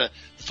try to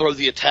throw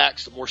the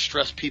attacks, the more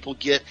stress people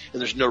get,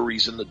 and there's no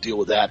reason to deal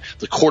with that.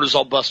 The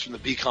cortisol bust from the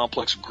B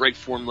complex, a great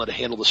formula to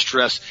handle the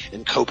stress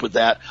and cope with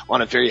that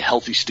on a very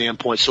healthy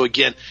standpoint. So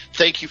again,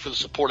 thank you for the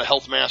support of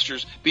Health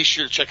Masters. Be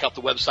sure to check out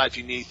the website if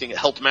you need anything at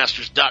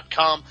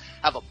healthmasters.com.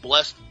 Have a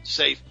blessed,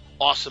 safe,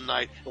 awesome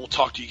night, and we'll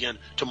talk to you again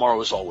tomorrow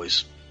as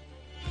always.